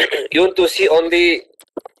 You want to see only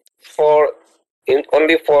for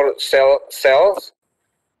only for sales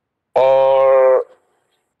or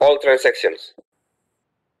all transactions?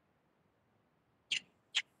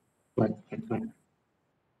 Right.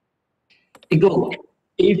 Ego,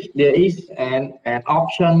 if there is an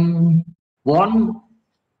option one,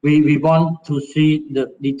 we want to see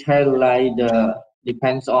the detail like the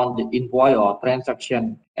depends on the invoice or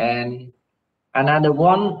transaction, and another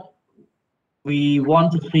one we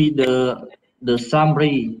want to see the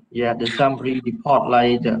summary, yeah, the summary report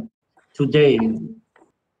like today,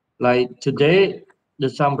 today the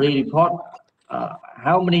summary report,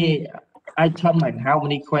 how many item and how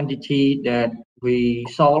many quantity that we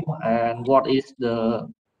sold and what is the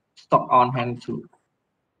stock on hand too.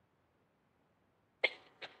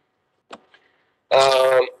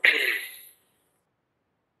 Um,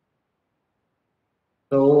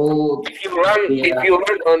 So if you run yeah,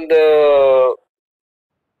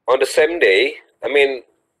 on the same day, I mean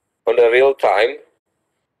on the real time,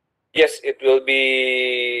 yes, it will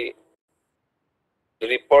be the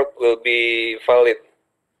report will be valid.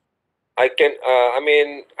 I can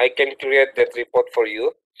create that report for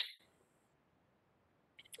you.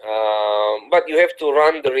 But you have to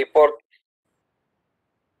run the report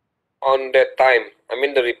on that time. I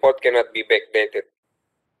mean, the report cannot be backdated.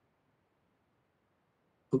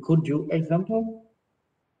 could you example?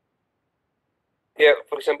 Yeah,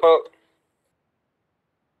 for example,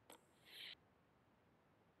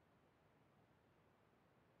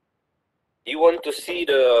 you want to see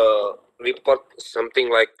the report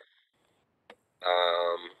something like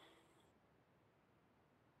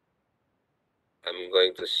I'm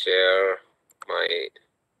going to share my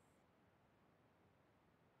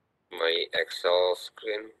Excel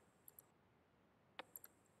screen.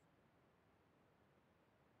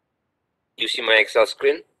 You see my Excel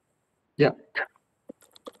screen? Yeah.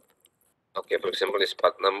 Okay, for example, this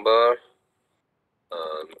part number,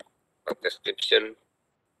 part description.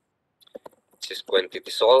 This is quantity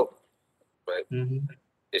sold, right?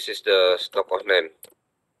 This is the stock on hand.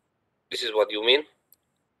 This is what you mean?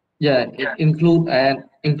 Yeah, it include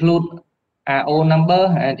RO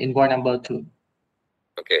number and invoice number too.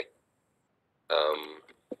 Okay.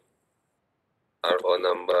 RO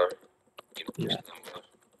number, invoice number,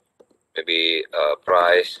 maybe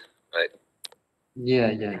price, right?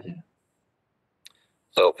 Yeah.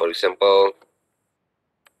 So, for example,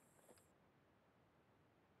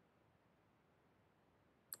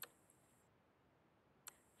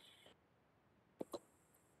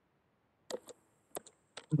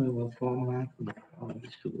 Format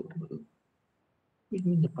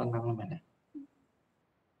ini depan nama mana?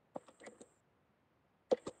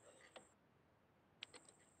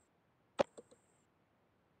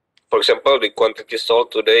 example, the quantity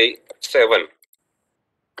sold today 7.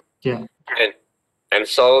 Yeah. And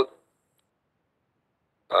sold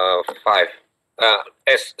 5.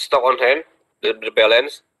 As stock on hand, the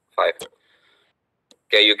balance 5.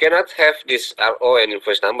 Okay, you cannot have this RO and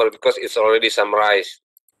invoice number because it's already summarized.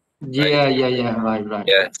 Yeah, right.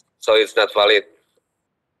 Yeah, so it's not valid.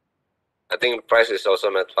 I think price is also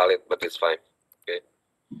not valid, but it's fine. Okay.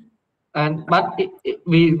 But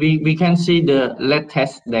we can see the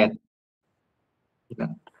latest date.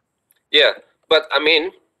 Yeah, but I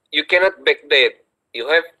mean, you cannot backdate. You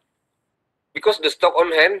have, because the stock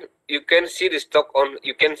on hand, you can see the stock on.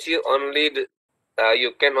 You can see only the.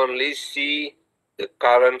 You can only see the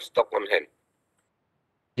current stock on hand.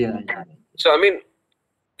 Yeah. So I mean,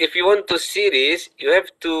 if you want to see this, you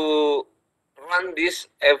have to run this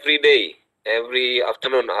every day, every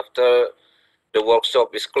afternoon after the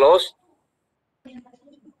workshop is closed.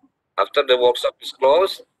 After the workshop is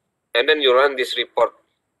closed, and then you run this report.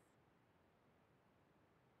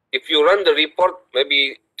 If you run the report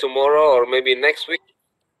maybe tomorrow or maybe next week,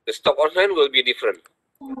 the stock on hand will be different.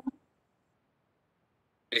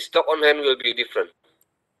 The stock on hand will be different.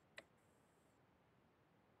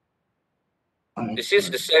 This is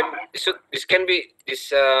the same. This can be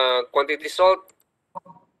this quantity sold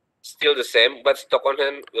still the same, but stock on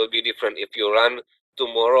hand will be different. If you run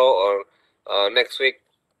tomorrow or next week,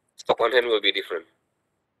 stock on hand will be different.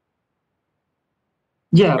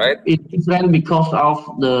 Yeah, right? it's different because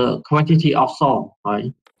of the quantity of sold,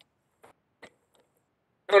 right?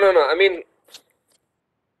 No. I mean,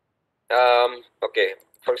 okay.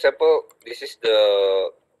 For example, this is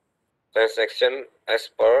the transaction as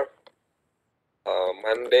per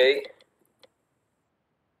Monday,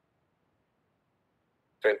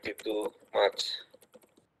 22 March.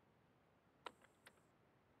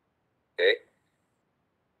 Okay.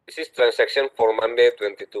 This is transaction for Monday,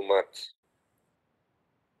 22 March.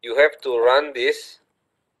 You have to run this.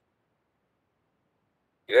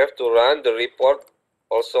 You have to run the report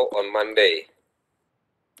also on Monday.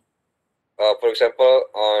 For example,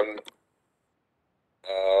 on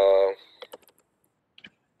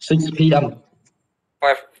 6 p.m.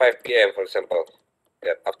 5 p.m. for example.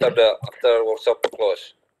 Yeah, after workshop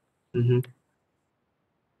close.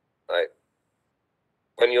 Right.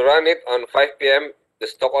 When you run it on 5 p.m., the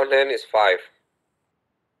stock on hand is 5.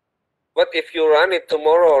 But if you run it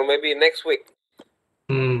tomorrow or maybe next week,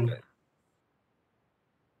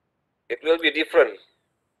 it will be different.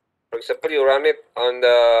 For example, you run it on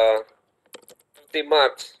the 30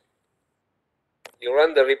 March. You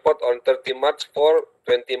run the report on 30 March for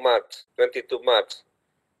 20 March, 22 March.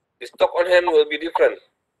 The stock on hand will be different.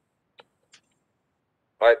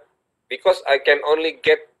 Right? Because I can only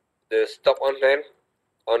get the stock on hand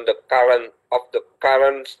on the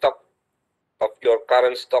current stock of your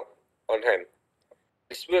current stock on hand.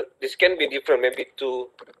 This can be different, maybe 2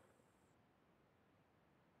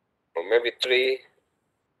 or maybe 3.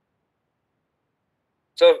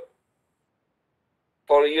 So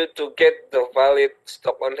for you to get the valid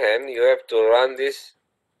stock on hand, you have to run this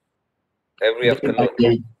every afternoon.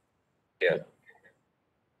 Yeah.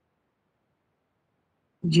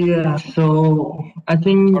 Yeah. So I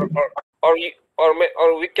think, or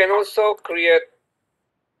we can also create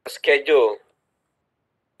a schedule.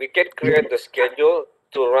 We can create the schedule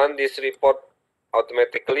to run this report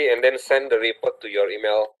automatically and then send the report to your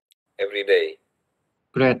email every day.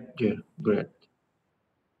 great. Yeah, great.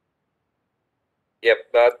 Yep,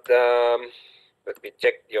 but let me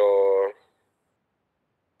check your.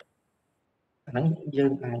 Nắng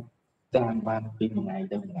dương ai toàn ban phim ngày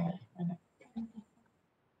đơn ngày.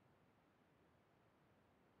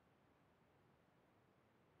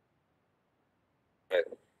 Right.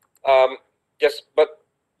 But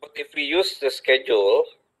if we use the schedule,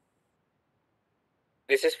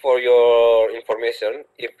 this is for your information.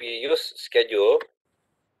 If we use schedule,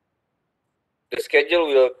 the schedule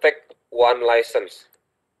will take 1 license,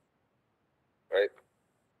 right?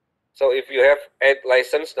 So if you have 8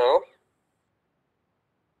 license now,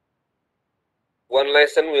 1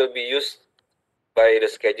 license will be used by the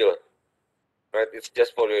schedule, right? It's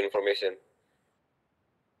just for your information.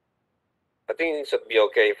 I think it should be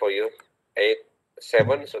okay for you. 8,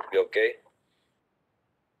 7 should be okay.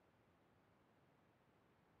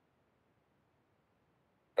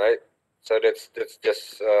 Right? So that's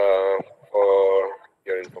just for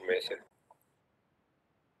your information.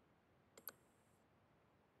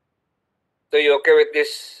 So you okay with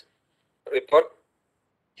this report?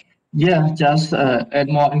 Yeah, just add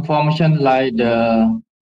more information like the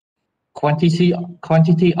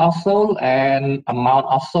quantity of sold and amount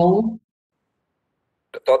of sold.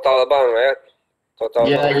 The total amount, right?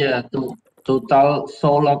 Yeah. Total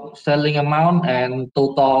sold selling amount and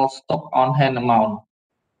total stock on hand amount.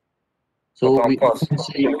 So Total we cost. can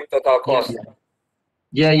say, Total cost. Sure.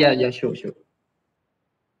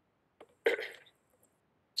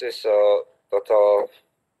 This is total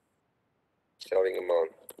selling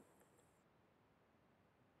amount.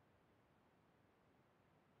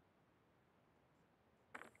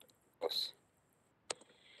 Cost.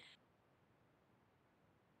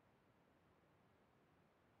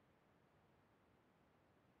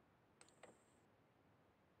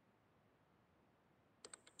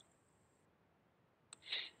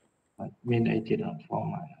 Mean 18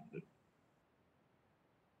 format.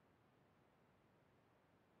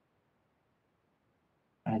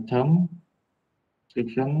 Item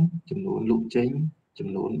section ចំនួនលក់ចេញចំ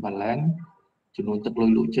នួន balance ចំនួនទឹកលុយ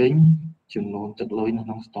លក់ចេញចំនួនទឹកលុយនៅក្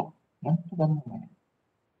នុង stock ណាប៉ុណ្ណឹង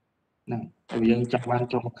ហ្នឹងហើយយើងចាប់បាន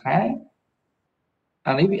ចុងខែ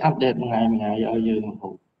អានេះវាអាប់ដេតមួយថ្ងៃឲ្យយើងរហូ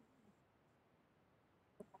ត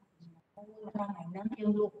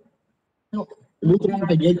លក់ច្រើន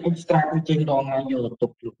តែយើង extract វាចេញដល់ថ្ងៃយកទៅទុ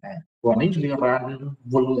កលក់ដែរព្រោះនេះវា run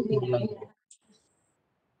វល់ក្នុងហ្នឹង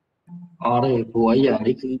អត់ទេព្រោះអីអា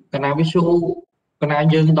នេះគឺកណាវា show កណា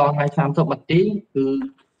យើងដល់ថ្ងៃ30នាទីគឺ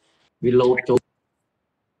វា load ចូល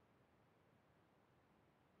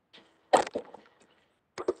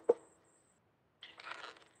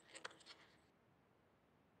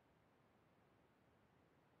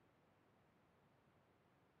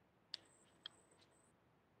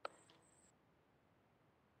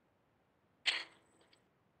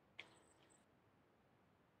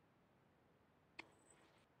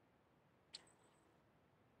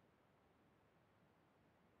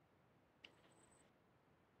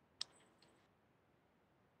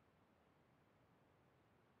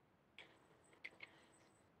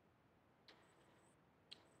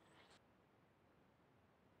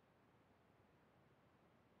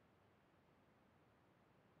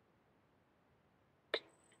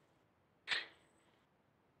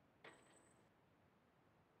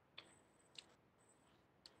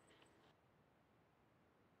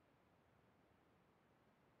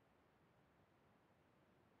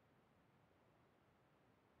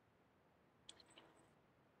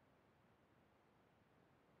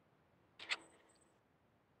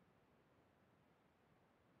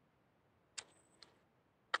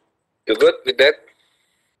You good with that?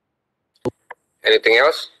 Anything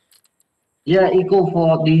else? Yeah, echo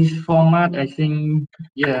for this format, I think,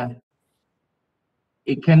 yeah,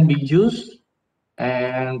 it can be used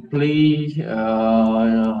and please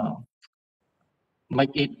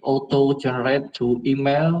make it auto generate to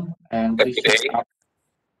email and please set Okay. up,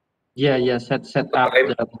 set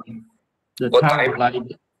What up time? the What time time? like,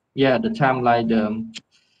 the time like the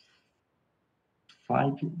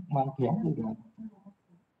 5 month PM.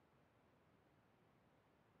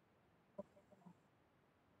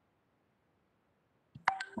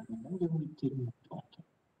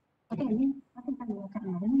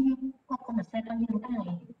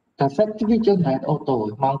 Ta set cái chân này ô tô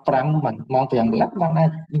mang prang mình mang tiền lắc mang này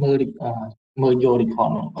mười vô đi khỏi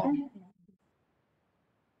nữa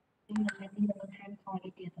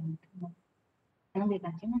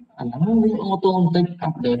anh nói với ô tô tinh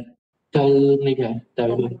update từ này kìa từ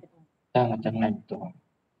đang là chân này rồi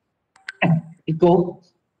eco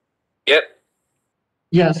Yep.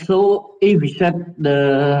 yeah so if we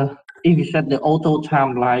set the auto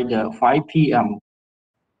time like the 5 p.m.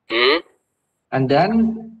 And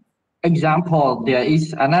then example there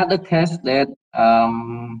is another case that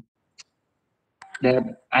that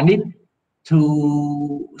I need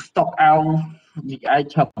to stock out the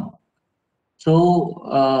item.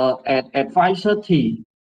 So at 5:30,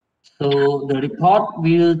 so the report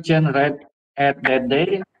will generate at that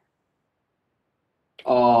day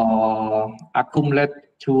or accumulate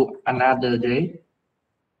to another day.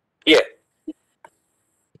 Yeah.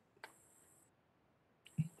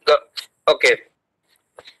 Okay.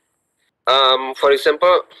 For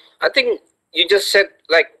example, I think you just set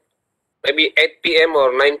like maybe 8 p.m.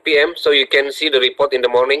 or 9 p.m. so you can see the report in the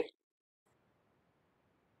morning.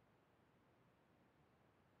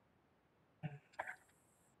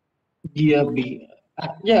 Yeah,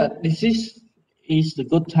 this is the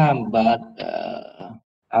good time, but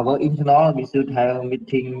our internal we should have a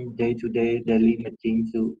meeting day to day daily meeting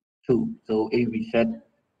too. So if we set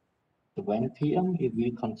 1 p.m. if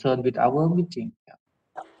we concerned with our meeting.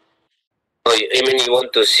 Oh, you mean you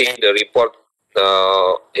want to see the report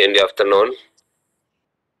in the afternoon?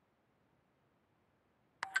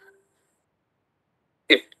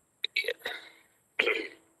 If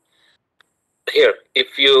here,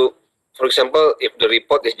 if you, for example, if the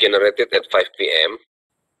report is generated at 5 p.m.,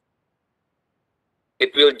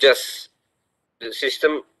 it will just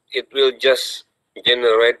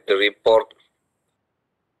generate the report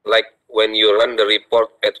like when you run the report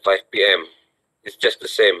at 5 p.m. It's just the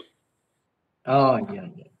same. Oh, yeah.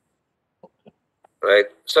 Right.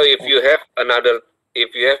 So if you have another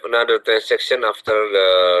transaction after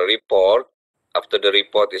the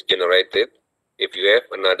report is generated, if you have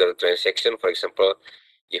another transaction, for example,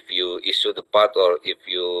 if you issue the part or if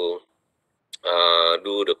you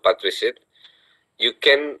do the part receipt, you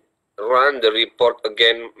can run the report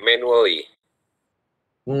again manually.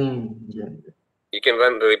 Yeah. You can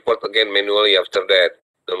run the report again manually after that.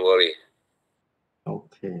 Don't worry.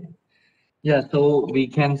 Okay. Yeah, so we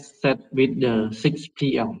can set with the 6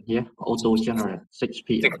 p.m. Yeah, auto generate 6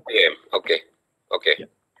 p.m. 6 p.m. Okay. Yeah.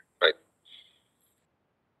 Right.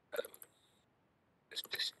 Let's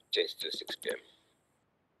just change to 6 p.m.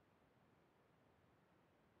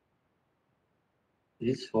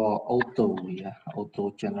 This is for auto, yeah,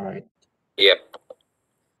 auto generate. Yep.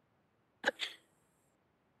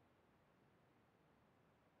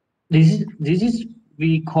 This is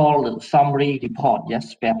we call the summary report. Yes,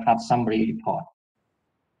 spare part summary report.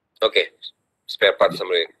 Okay. Spare part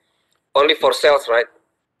summary. Only for sales, right?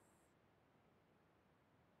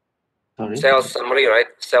 Sorry. Sales summary, right?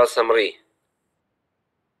 Sales summary.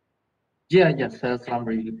 Yeah, sales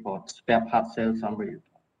summary report. Spare part sales summary report.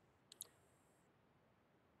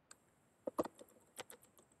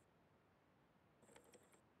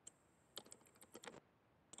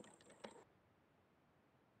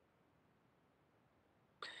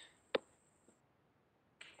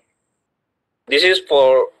 This is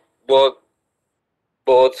for both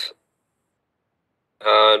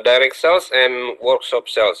direct sales and workshop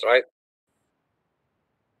sales, right?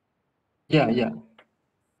 Yeah.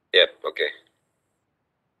 Yep. Okay.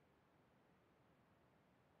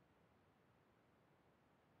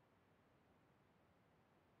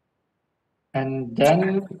 And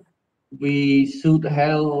then we should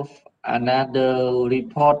have another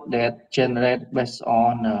report that generate based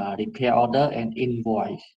on repair order and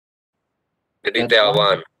invoice. The That detail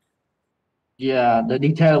one. Yeah, the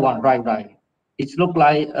detailed one, right. It look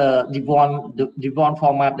like the one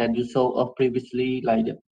format that you saw previously, like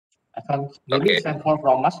I can't maybe Okay. sample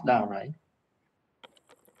from Mazda, right?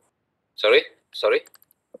 Sorry.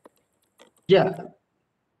 Yeah,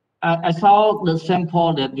 I saw the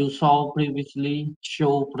sample that you saw previously,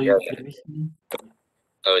 Yeah. previously.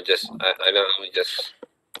 I know. I'm just.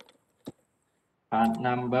 Part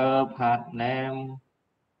number, part name,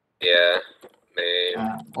 Yeah.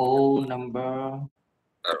 Name, O number,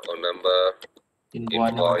 RO number,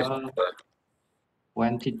 invoice invoice number, number,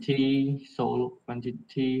 quantity, sold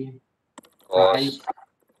quantity, price. cost,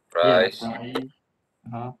 Yeah, price, price.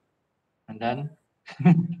 And then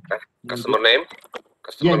customer name,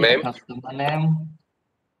 yeah, customer name,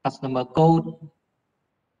 customer code,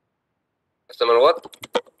 customer what?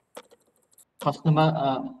 customer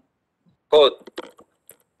Code.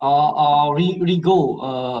 or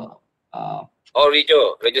Rigo Or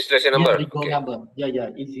registration yeah, number. Rigo Okay. number. Yeah,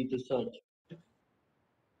 easy to search.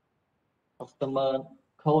 Customer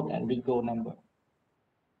code and Rigo number.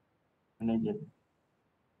 And then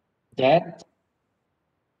that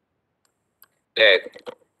That.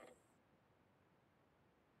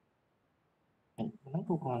 nó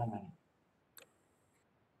thuộc là này.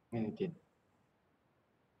 Nghe chưa?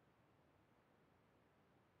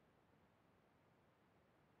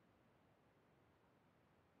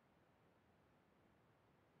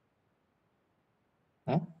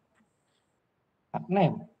 Hả? Hạt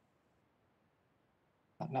name.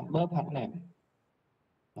 Hạt number, hạt name.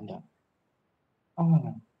 Bentar. Oh,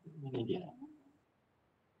 ini dia.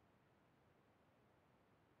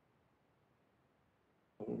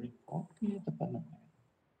 Report ini tepat này.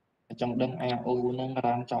 Ở trong đơn AO nó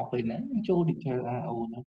ra cho bên này chỗ detail AO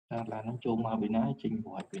nó là nó cho mà bên này trình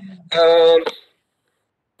của bên này.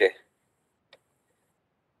 Okay.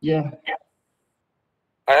 Yeah.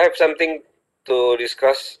 I have something to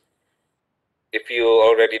discuss. If you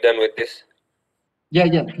already done with this.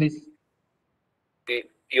 Yeah, please.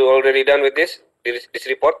 You already done with this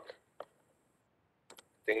report? I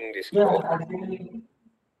think this. Yeah, I think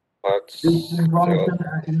Parts. this information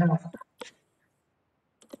is enough.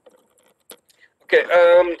 Okay.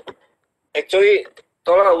 Actually,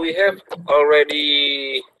 Tola, we have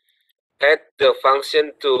already had the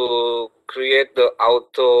function to create the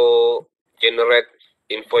auto generate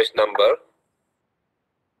invoice number.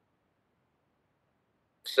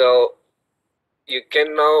 So you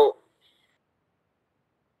can now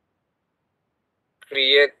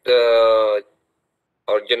create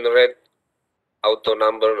or generate auto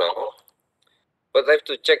number now, but I have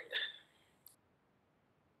to check.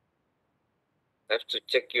 I have to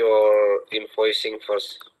check your invoicing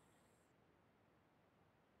first.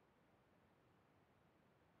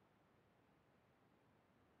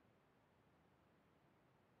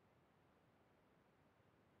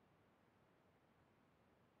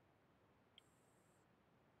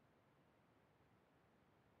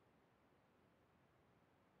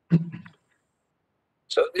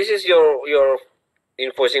 So this is your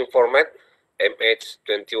invoicing format,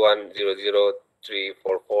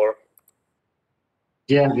 MH2100344.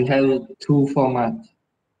 Yeah, we have two formats.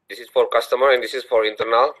 This is for customer and this is for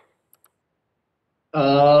internal.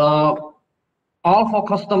 All for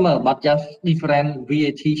customer, but just different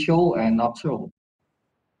VAT show and not show.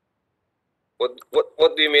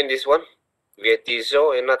 What do you mean this one? VAT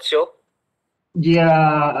show and not show?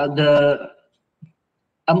 Yeah, the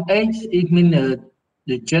MH it mean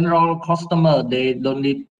the general customer they don't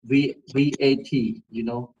need VAT, you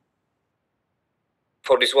know.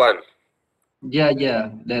 For this one. Yeah,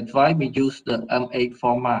 that's why we use the M8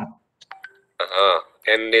 format.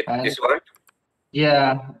 And this one?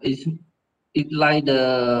 Yeah, it's like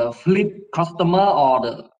the flip customer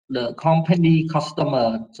or the company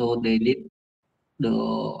customer, so they need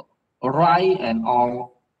the right and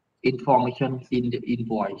all information in the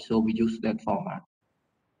invoice, so we use that format.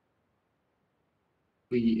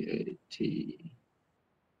 VAT.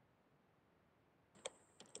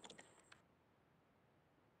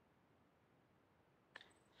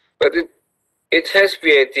 But it has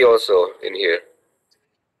VAT also in here.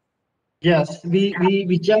 Yes, we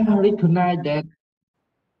just recognize that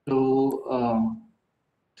to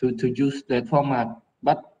use that format.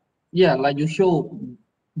 But yeah, like you show,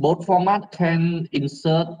 both format can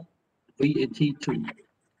insert VAT too.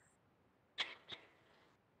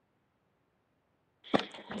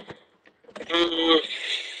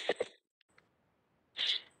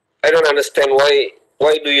 I don't understand why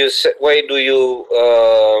do you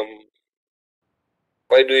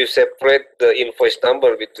why do you separate the invoice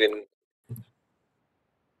number between?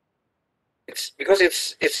 It's because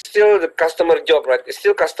it's still the customer job, right? It's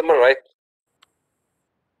still customer, right?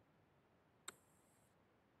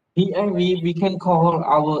 Here we can call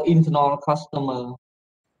our internal customer.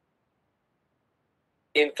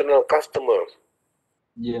 Internal customer.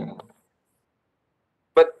 Yeah.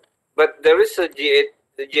 But there is a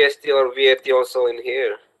GST or VAT also in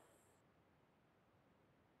here.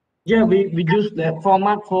 Yeah, we use that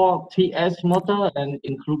format for TS motor and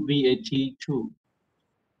include VAT too.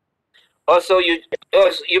 Also, you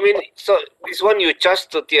mean so this one you charge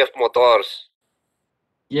to TF Motors?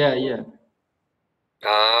 Yeah.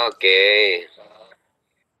 Okay.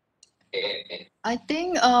 I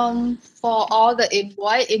think for all the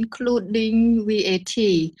invoice including VAT,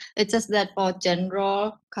 it's just that for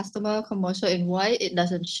general customer commercial invoice it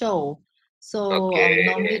doesn't show. So Okay.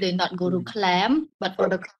 normally they not go to claim, but for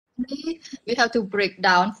the company we have to break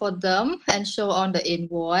down for them and show on the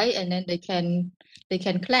invoice, and then they can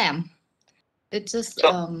claim. It's just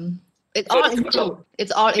So it so all include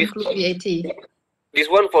it's all this include VAT. this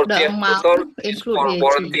one for The TF Motor amount is include for VAT.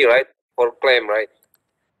 warranty, right? For claim, right?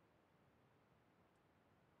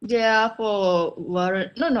 Yeah, for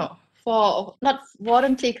warrant no for not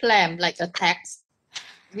warranty claim like a tax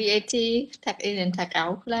VAT tax in and tax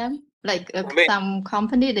out claim. Like I mean, some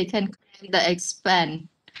company they can claim the expense,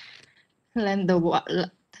 claim the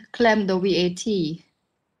VAT.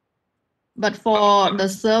 But for the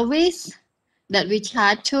service that we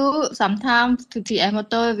charge to, sometimes to the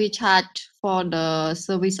amateur we charge for the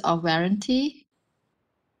service of warranty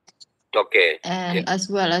okay. and as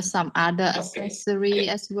well as some other accessory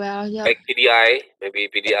as well. Yeah. Like PDI, maybe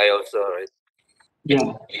PDI also, right?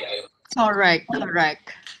 Yeah. Correct.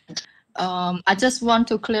 I just want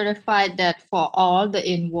to clarify that for all the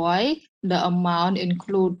invoice, the amount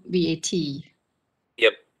include VAT.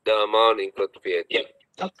 Yep, the amount includes VAT. Yep.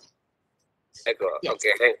 Okay. Yes.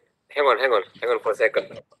 Okay, hang on for a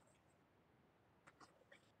second.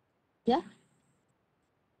 Yeah.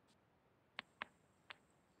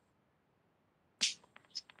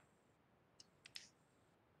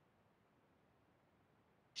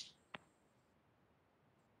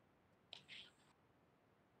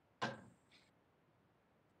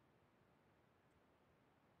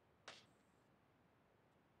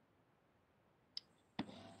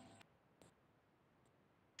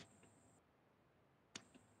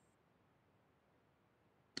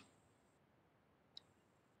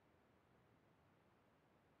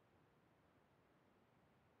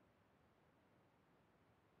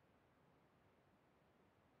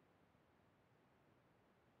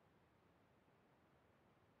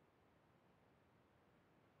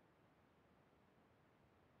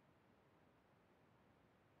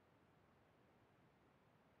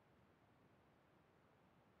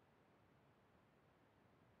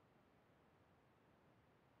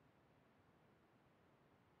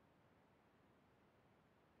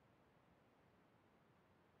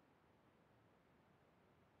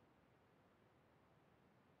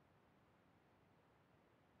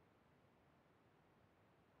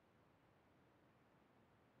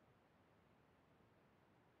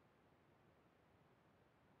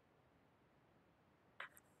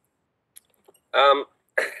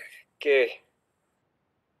 Okay.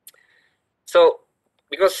 So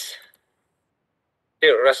because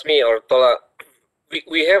here Rasmi or Tola,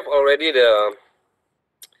 we have already the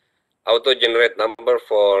auto generate number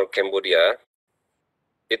for Cambodia.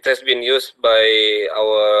 It has been used by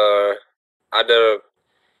our other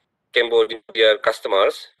Cambodia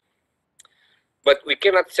customers, but we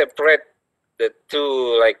cannot separate the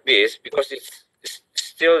two like this because it's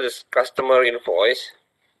still this customer invoice.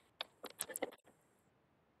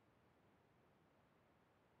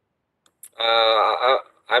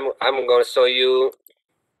 I'm going to show you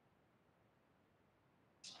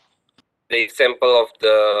the example of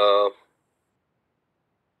the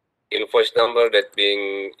invoice number that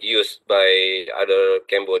being used by other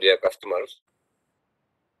Cambodia customers.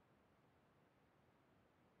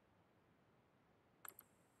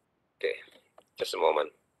 Okay, just a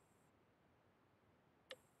moment.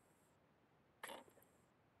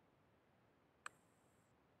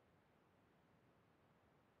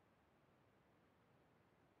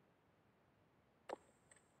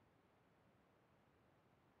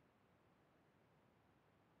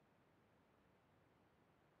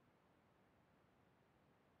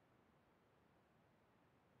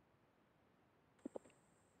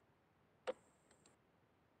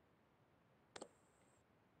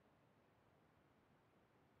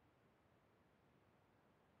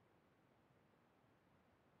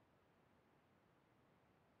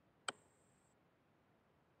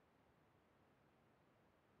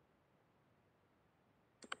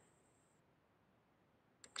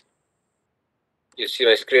 You see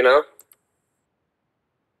my screen now?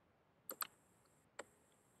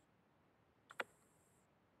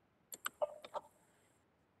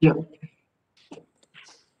 Yeah.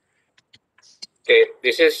 Okay,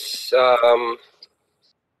 this is the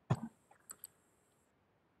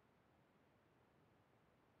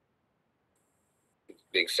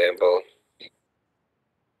example.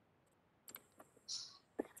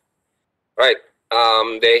 Right.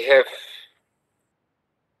 They have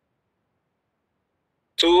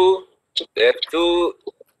two. They have two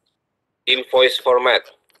invoice format.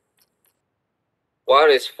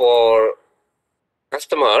 One is for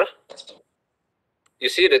customer. You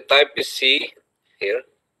see the type is C here.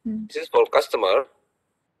 This is for customer.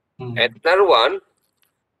 And another one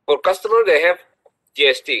for customer, they have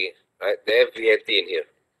GST, right? They have VAT in here.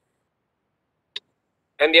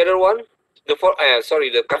 And the other one, the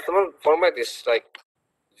customer format is like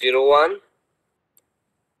 01,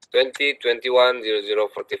 20, 21, 00,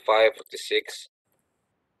 45, 46,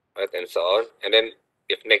 right, and so on. And then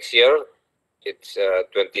if next year it's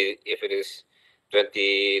 20, if it is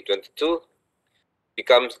 2022,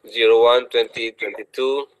 becomes 01, 20,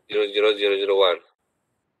 22, 00001,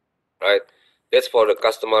 right? That's for the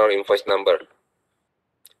customer invoice number.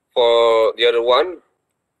 For the other one,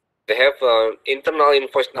 they have an internal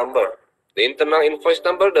invoice number. The internal invoice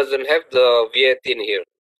number doesn't have the VAT in here.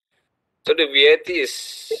 So the VAT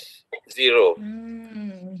is 0.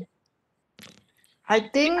 I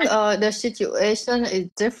think the situation is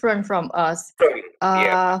different from us.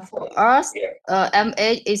 Yeah. For us,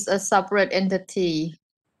 MH is a separate entity.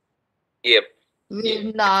 Yep. We're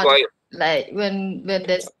That's not why. like when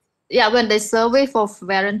they survey for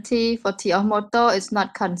warranty for TR motor, it's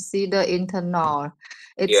not considered internal.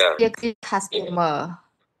 It's still customer.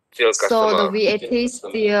 Still So the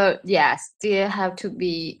customer. VAT still have to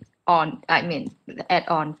be on. I mean, add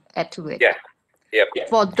to it. Yeah. Yep.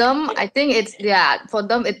 For them, I think it's for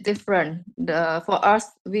them it's different. For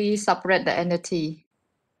us, we separate the entity.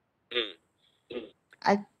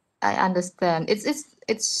 I understand.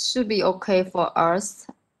 It should be okay for us,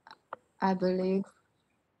 I believe.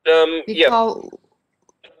 Because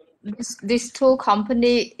these two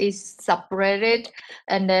company is separated,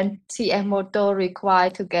 and then TM Motor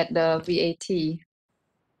required to get the VAT.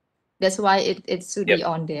 That's why it should be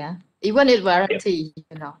on there, even it warranty.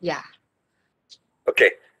 Yeah.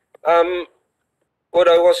 Okay. What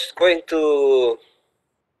I was going to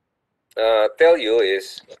tell you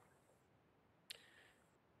is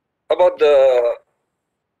about the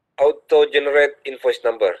auto generate invoice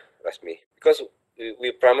number, Rasmi, because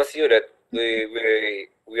we promise you that we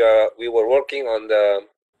were working on the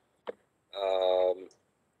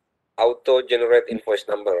auto generate invoice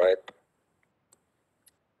number, right?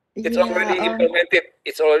 It's already implemented.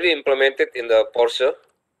 It's already implemented in the Porsche.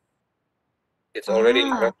 It's already.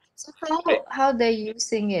 So how they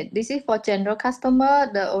using it? This is for general customer,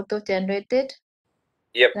 the auto generated.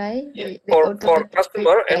 Yep. Right. For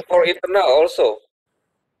customer and for internal also.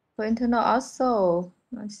 For internal also.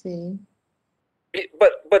 I see.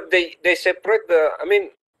 But they separate the. I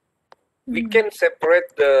mean, we can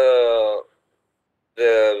separate the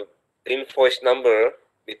the invoice number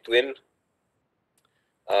between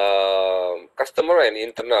customer and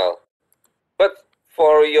internal. But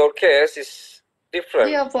for your case, it's different.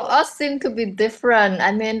 Yeah, for us seem to be different.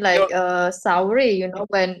 I mean, like Sauri, you know,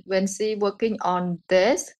 when she working on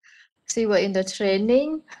this, she were in the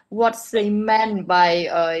training. What she meant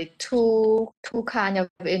by two kind of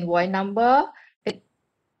invoice number, it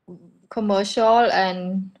commercial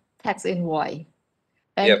and tax invoice,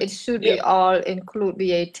 and Yep. it should be all include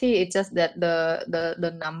VAT. It's just that the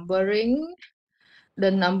numbering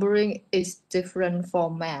is different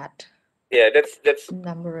format. Yeah, that's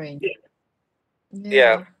Numbering. yeah,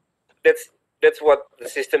 Yeah. that's what the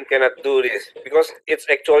system cannot do this, because it's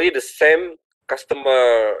actually the same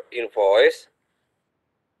customer invoice,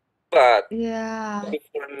 but Yeah.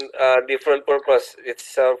 different purpose.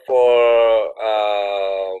 It's for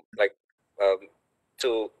like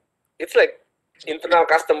to it's like internal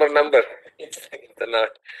customer number. It's like internal.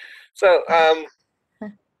 So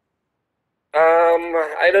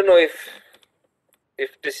I don't know if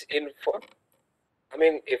this info. I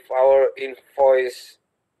mean, if our invoice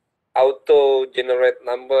auto generate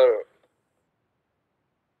number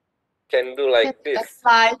can do Can like we this.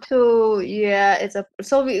 apply to, yeah, it's a,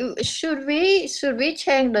 so should we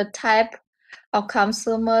change the type of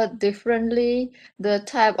consumer differently? The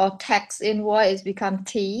type of tax invoice become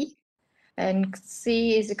T and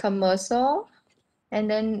C is a commercial, and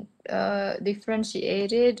then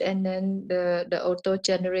differentiated, and then the auto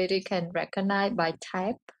generated can recognize by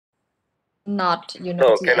type, not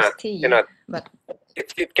No, GST, but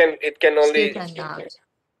it can still only. cannot.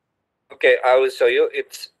 Okay, I will show you.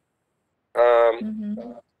 It's Mm-hmm.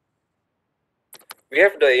 we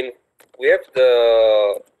have the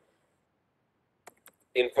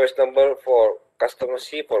invoice number for customer,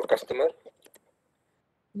 C for customer,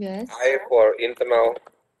 Yes. I for internal,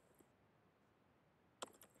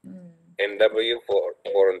 Mm. and W for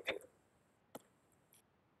warranty.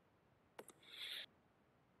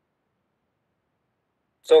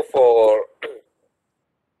 So for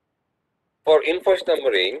invoice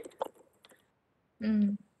numbering,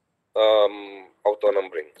 Mm. auto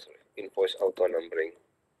numbering, sorry, invoice auto numbering,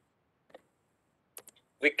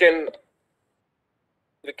 we can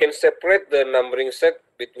separate the numbering set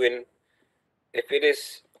between if it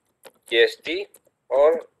is GST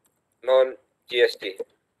or non GST.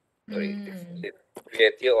 Sorry, Mm. if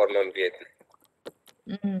VAT or non VAT.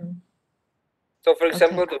 Mm. So for Okay.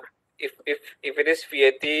 example, if it is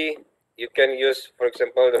VAT, you can use, for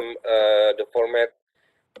example, the format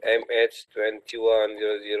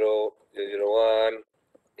MH21000001.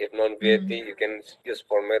 If non VAT, you can use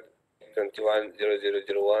format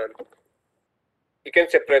 210001. You can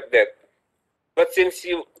separate that. But since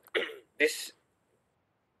you this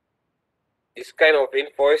kind of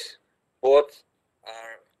invoice, both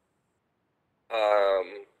are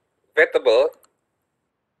vetable,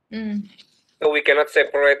 Mm. so we cannot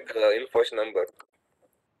separate the invoice number.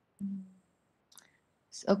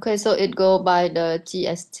 Okay, so it go by the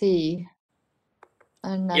GST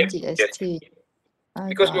and Yes, non-GST. I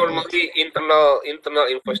because got it. normally internal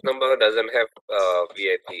invoice number doesn't have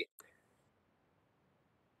VAT.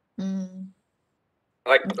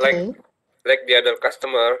 Okay. Like the other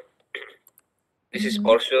customer, this is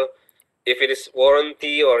also if it is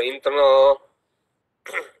warranty or internal,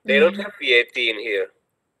 they don't have VAT in here.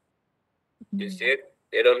 You see it?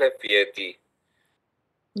 They don't have VAT.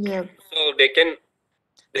 Yeah. So they can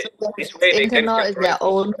So this way they can internal is their separate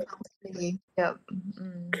own company. Yeah.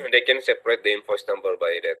 they can separate the invoice number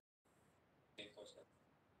by that.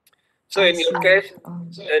 So I in your see. case,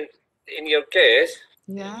 and in your case,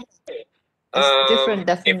 Yeah. It's different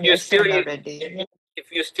if you still definition already.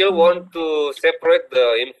 if you still want to separate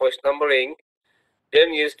the invoice numbering,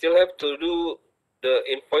 then you still have to do the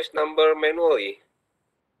invoice number manually.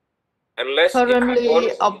 Unless if you Currently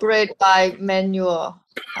want, operate by manual,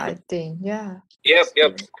 I think. Yeah. yep,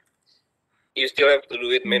 you still have to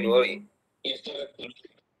do it manually.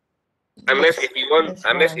 Unless Yes, if you want, that's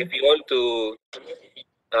right.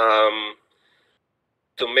 um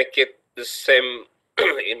to make it the same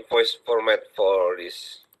invoice format for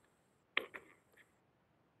this.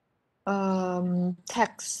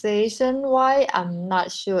 Taxation wise, I'm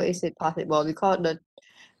not sure is it possible because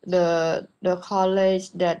the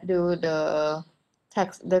college that do the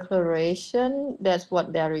tax declaration, that's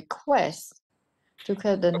what they request to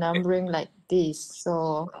have the numbering like this.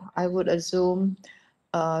 So I would assume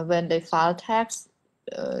when they file tax,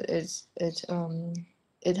 it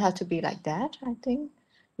has to be like that, I think.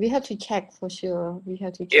 We have to check for sure. We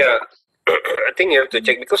have to check. Yeah, I think you have to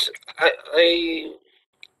check because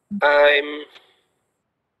I'm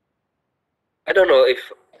I don't know if,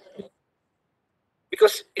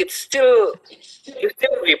 because it's still, you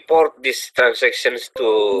still report these transactions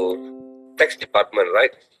to tax department,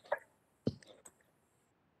 right?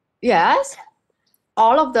 Yes,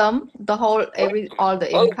 all of them, the whole all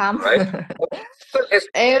the All income, right. But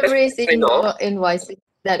every as I know, single invoice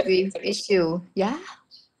that we issue. Yeah,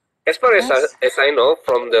 as far yes. as I know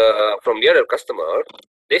from the other customer,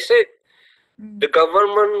 they said the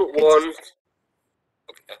government It's wants.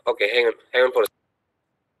 Okay, hang on for.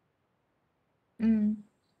 mm.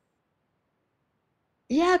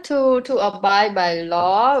 Yeah, to abide by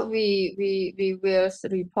law, we will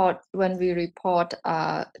report when we report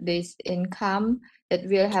this income, it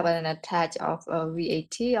will have an attach of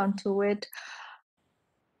VAT onto it.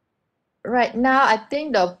 Right now, I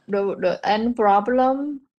think the end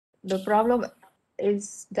problem, the problem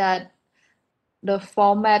is that the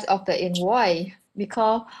format of the invoice,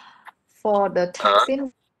 because for the tax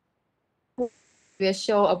invoice will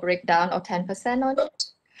show a breakdown of 10% on it,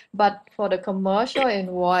 but for the commercial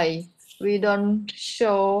invoice, we don't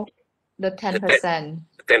show the 10%.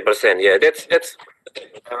 10%. Yeah, that's.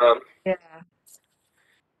 Um, Yeah.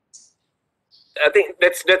 I think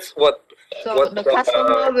that's what So what the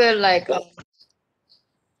customer will like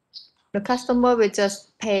the customer will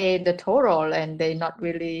just pay the total and they not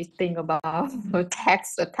really think about the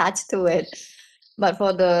tax attached to it. But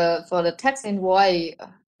for the tax invoice,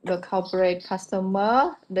 the corporate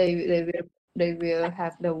customer they will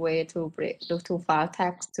have the way to to file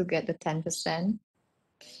tax to get the 10%.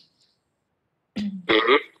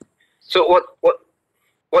 Mhm. So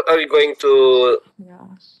what are you going to Yeah.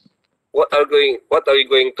 what are you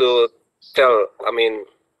going to tell? I mean,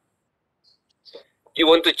 you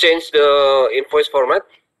want to change the invoice format?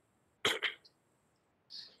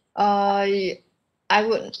 I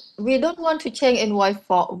would we don't want to change invoice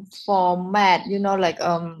format, you know, like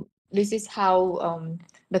this is how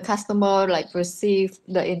the customer like receive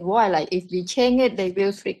the invoice. Like if we change it, they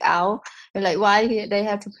will freak out. They're like why they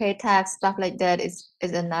have to pay tax, stuff like that is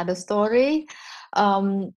another story.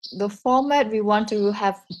 The format we want to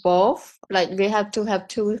have both, like we have to have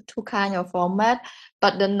two kind of format,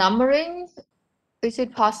 but the numbering, is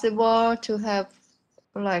it possible to have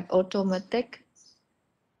like automatic?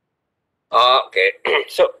 Okay.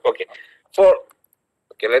 So okay, for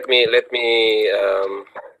okay, let me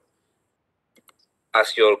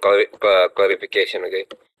ask your clarification. Okay.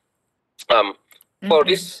 Um, for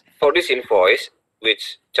Mm-hmm. this invoice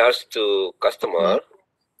which charged to Yeah. customer,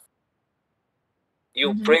 you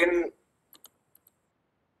Mm-hmm. print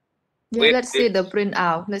Yeah, with let's see the print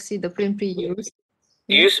out. Let's see the print pre-use.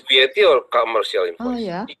 Yeah. use VAT or commercial Oh, invoice?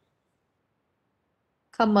 yeah.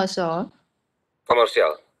 Commercial.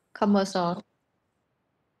 Commercial. Commercial.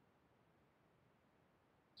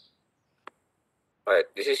 Right.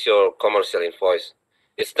 This is your commercial invoice.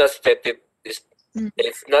 It's not stated. Mm.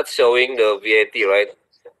 It's not showing the VAT, right?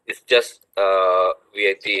 It's just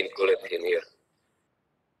VAT included in here.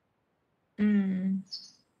 Mm.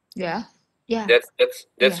 Yeah. Yeah. That's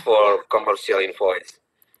Yeah. for commercial invoice.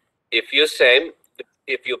 If you same,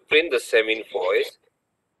 if you print the same invoice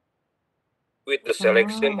with the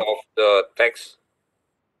selection Oh, of the tax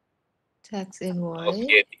tax of invoice.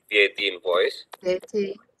 VAT invoice,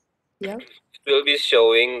 VAT. Yep. it will be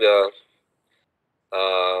showing the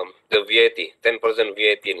VAT, 10%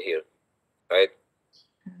 VAT in here, right?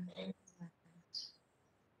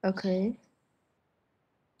 Okay.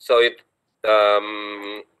 So it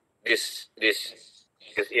this this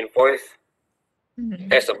this invoice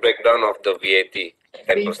Mm. has a breakdown of the VAT,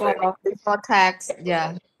 10%. Before tax,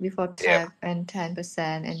 yeah, before Yeah, tax and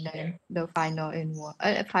 10%, and then the final invoice,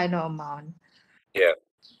 final amount. yeah.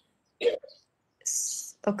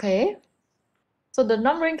 Okay. So the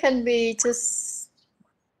numbering can be just.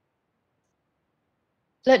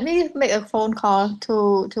 Let me make a phone call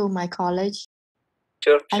to my college.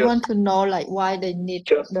 Sure, I sure. want to know like why they need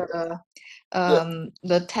Yeah.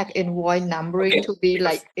 the tax invoice numbering Okay. to be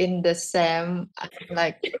like in the same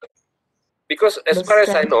like Because as the far as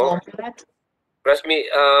I same know, format. Rasmi,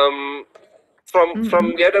 from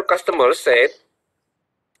Mm-mm. the other customers said,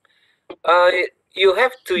 uh, you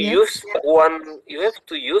have to Yes.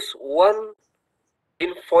 use one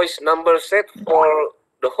invoice number set for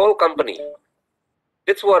the whole company.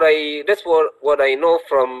 That's what I know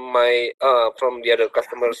from my from the other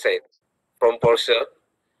customer said from Porsche.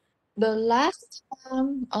 The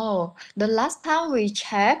last time we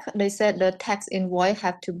checked, they said the tax invoice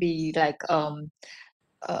have to be like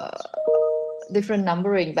uh different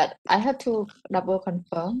numbering, but I have to double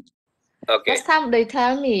confirm. Okay. Last time they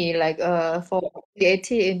tell me like for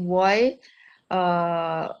VAT invoice,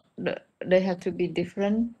 uh they have to be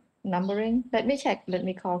different. numbering. Let me check. Let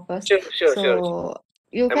me call first. Sure. So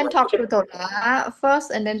you can talk to Tola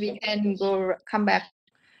first, and then we can come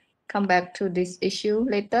back to this issue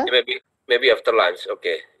later. Maybe after lunch.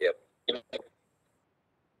 Okay. Yep.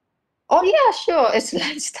 Oh yeah, sure. It's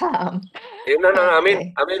lunchtime. Yeah, no.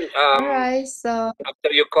 Okay. I mean. All right. So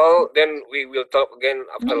After you call, then we will talk again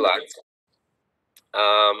after lunch.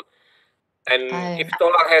 And if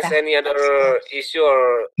Tola has any other issue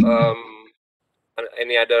or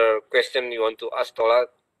any other question you want to ask Tola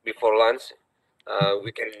before lunch,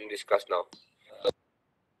 we can discuss now.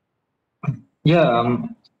 Yeah,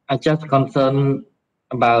 I just concerned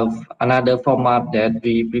about another format that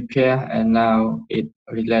we prepare, and now it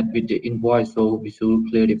relate with the invoice, so we should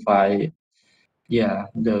clarify, yeah,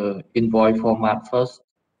 the invoice format first,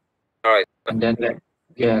 All right. and then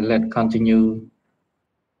let's continue.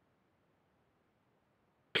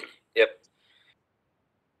 Yep.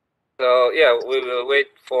 So yeah, we will wait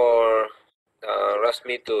for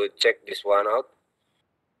Rasmi to check this one out.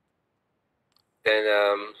 Then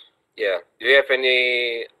yeah, do you have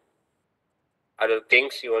any other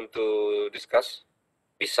things you want to discuss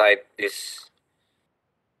beside this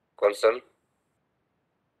concern?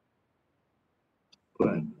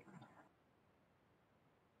 Right.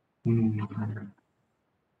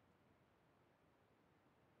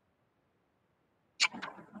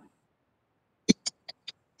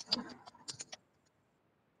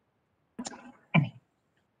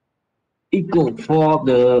 Equal for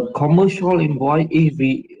the commercial invoice, if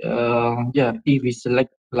we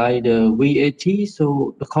select like the VAT,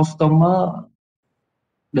 so the customer,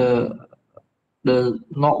 the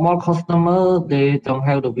normal customer, they don't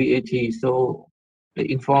have the VAT, so the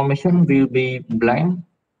information will be blank.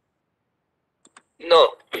 No.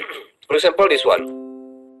 For example, this one,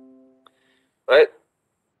 right?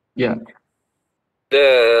 Yeah.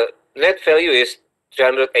 The net value is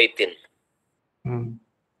 318.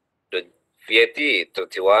 The VAT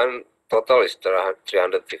 31, total is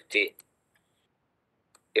 350.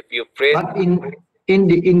 If you print, But in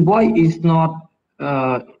the invoice is not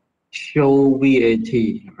show VAT,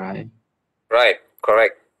 right? right?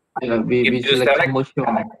 Correct. Yeah, we select commercial.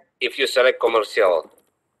 If you select commercial,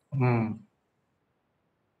 Hmm.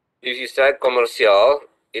 if you select commercial,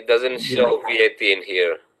 it doesn't show VAT in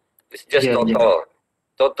here. It's just total.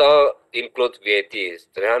 Total includes VAT is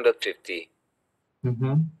 350.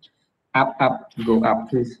 Up, go up,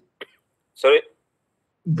 please. Sorry?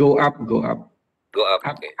 Go up. Go up.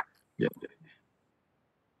 Okay. Yeah.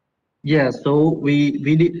 Yeah. So we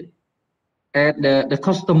did add the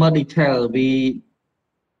customer detail.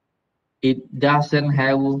 It doesn't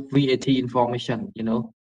have VAT information, you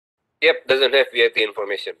know. Yep, doesn't have VAT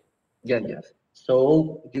information. Yeah. Yes.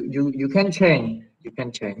 So you can change. You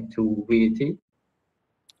can change to VAT.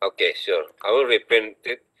 Okay, sure. I will reprint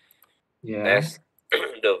it as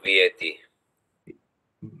the VAT.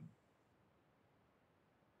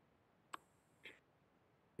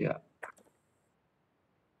 Yeah.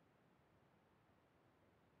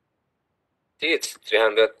 See, it's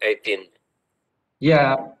 318.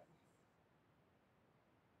 Yeah.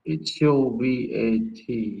 It show VAT.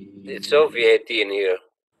 It shows VAT in here.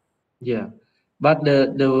 Yeah, but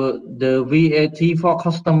the VAT for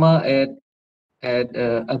customer at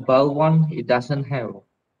above one, it doesn't have.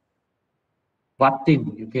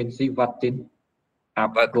 Vatin, you can see Vatin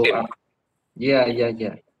up, go Vatin. up. Yeah.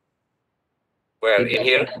 Where, It in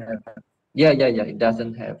here? Yeah, it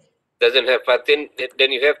doesn't have. Doesn't have Vatin,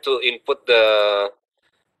 then you have to input the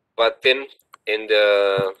Vatin in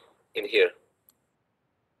here.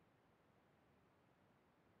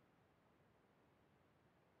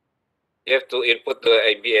 You have to input the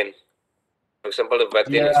IBN. For example, the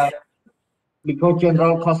Vatin is... Because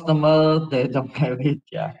general customer, they don't have it,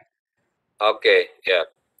 yeah. Okay, yeah.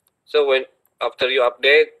 So after you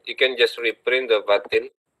update, you can just reprint the Vatin.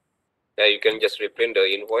 Yeah, you can just reprint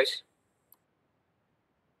the invoice.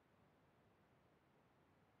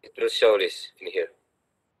 It will show this in here.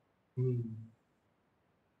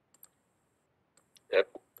 Yep.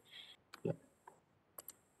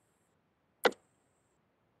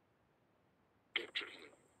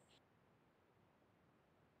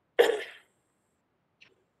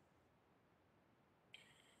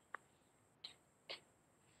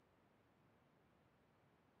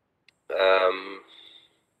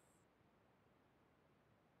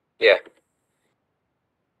 Yeah.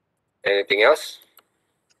 Anything else?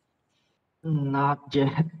 Not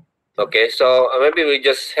yet. Okay, so maybe we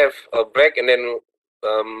just have a break and then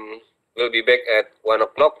we'll be back at 1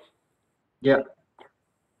 o'clock. Yeah.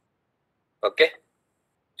 Okay.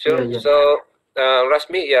 Sure. Yeah. So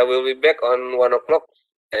Rasmi, yeah, we'll be back on 1 o'clock.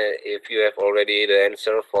 if you have already the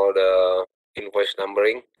answer for the invoice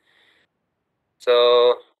numbering.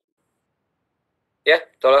 So yeah,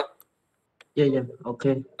 Tola, Yeah.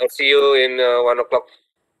 Okay. I'll see you in 1 o'clock.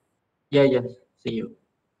 Yeah. See you.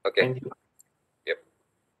 Okay. Thank you.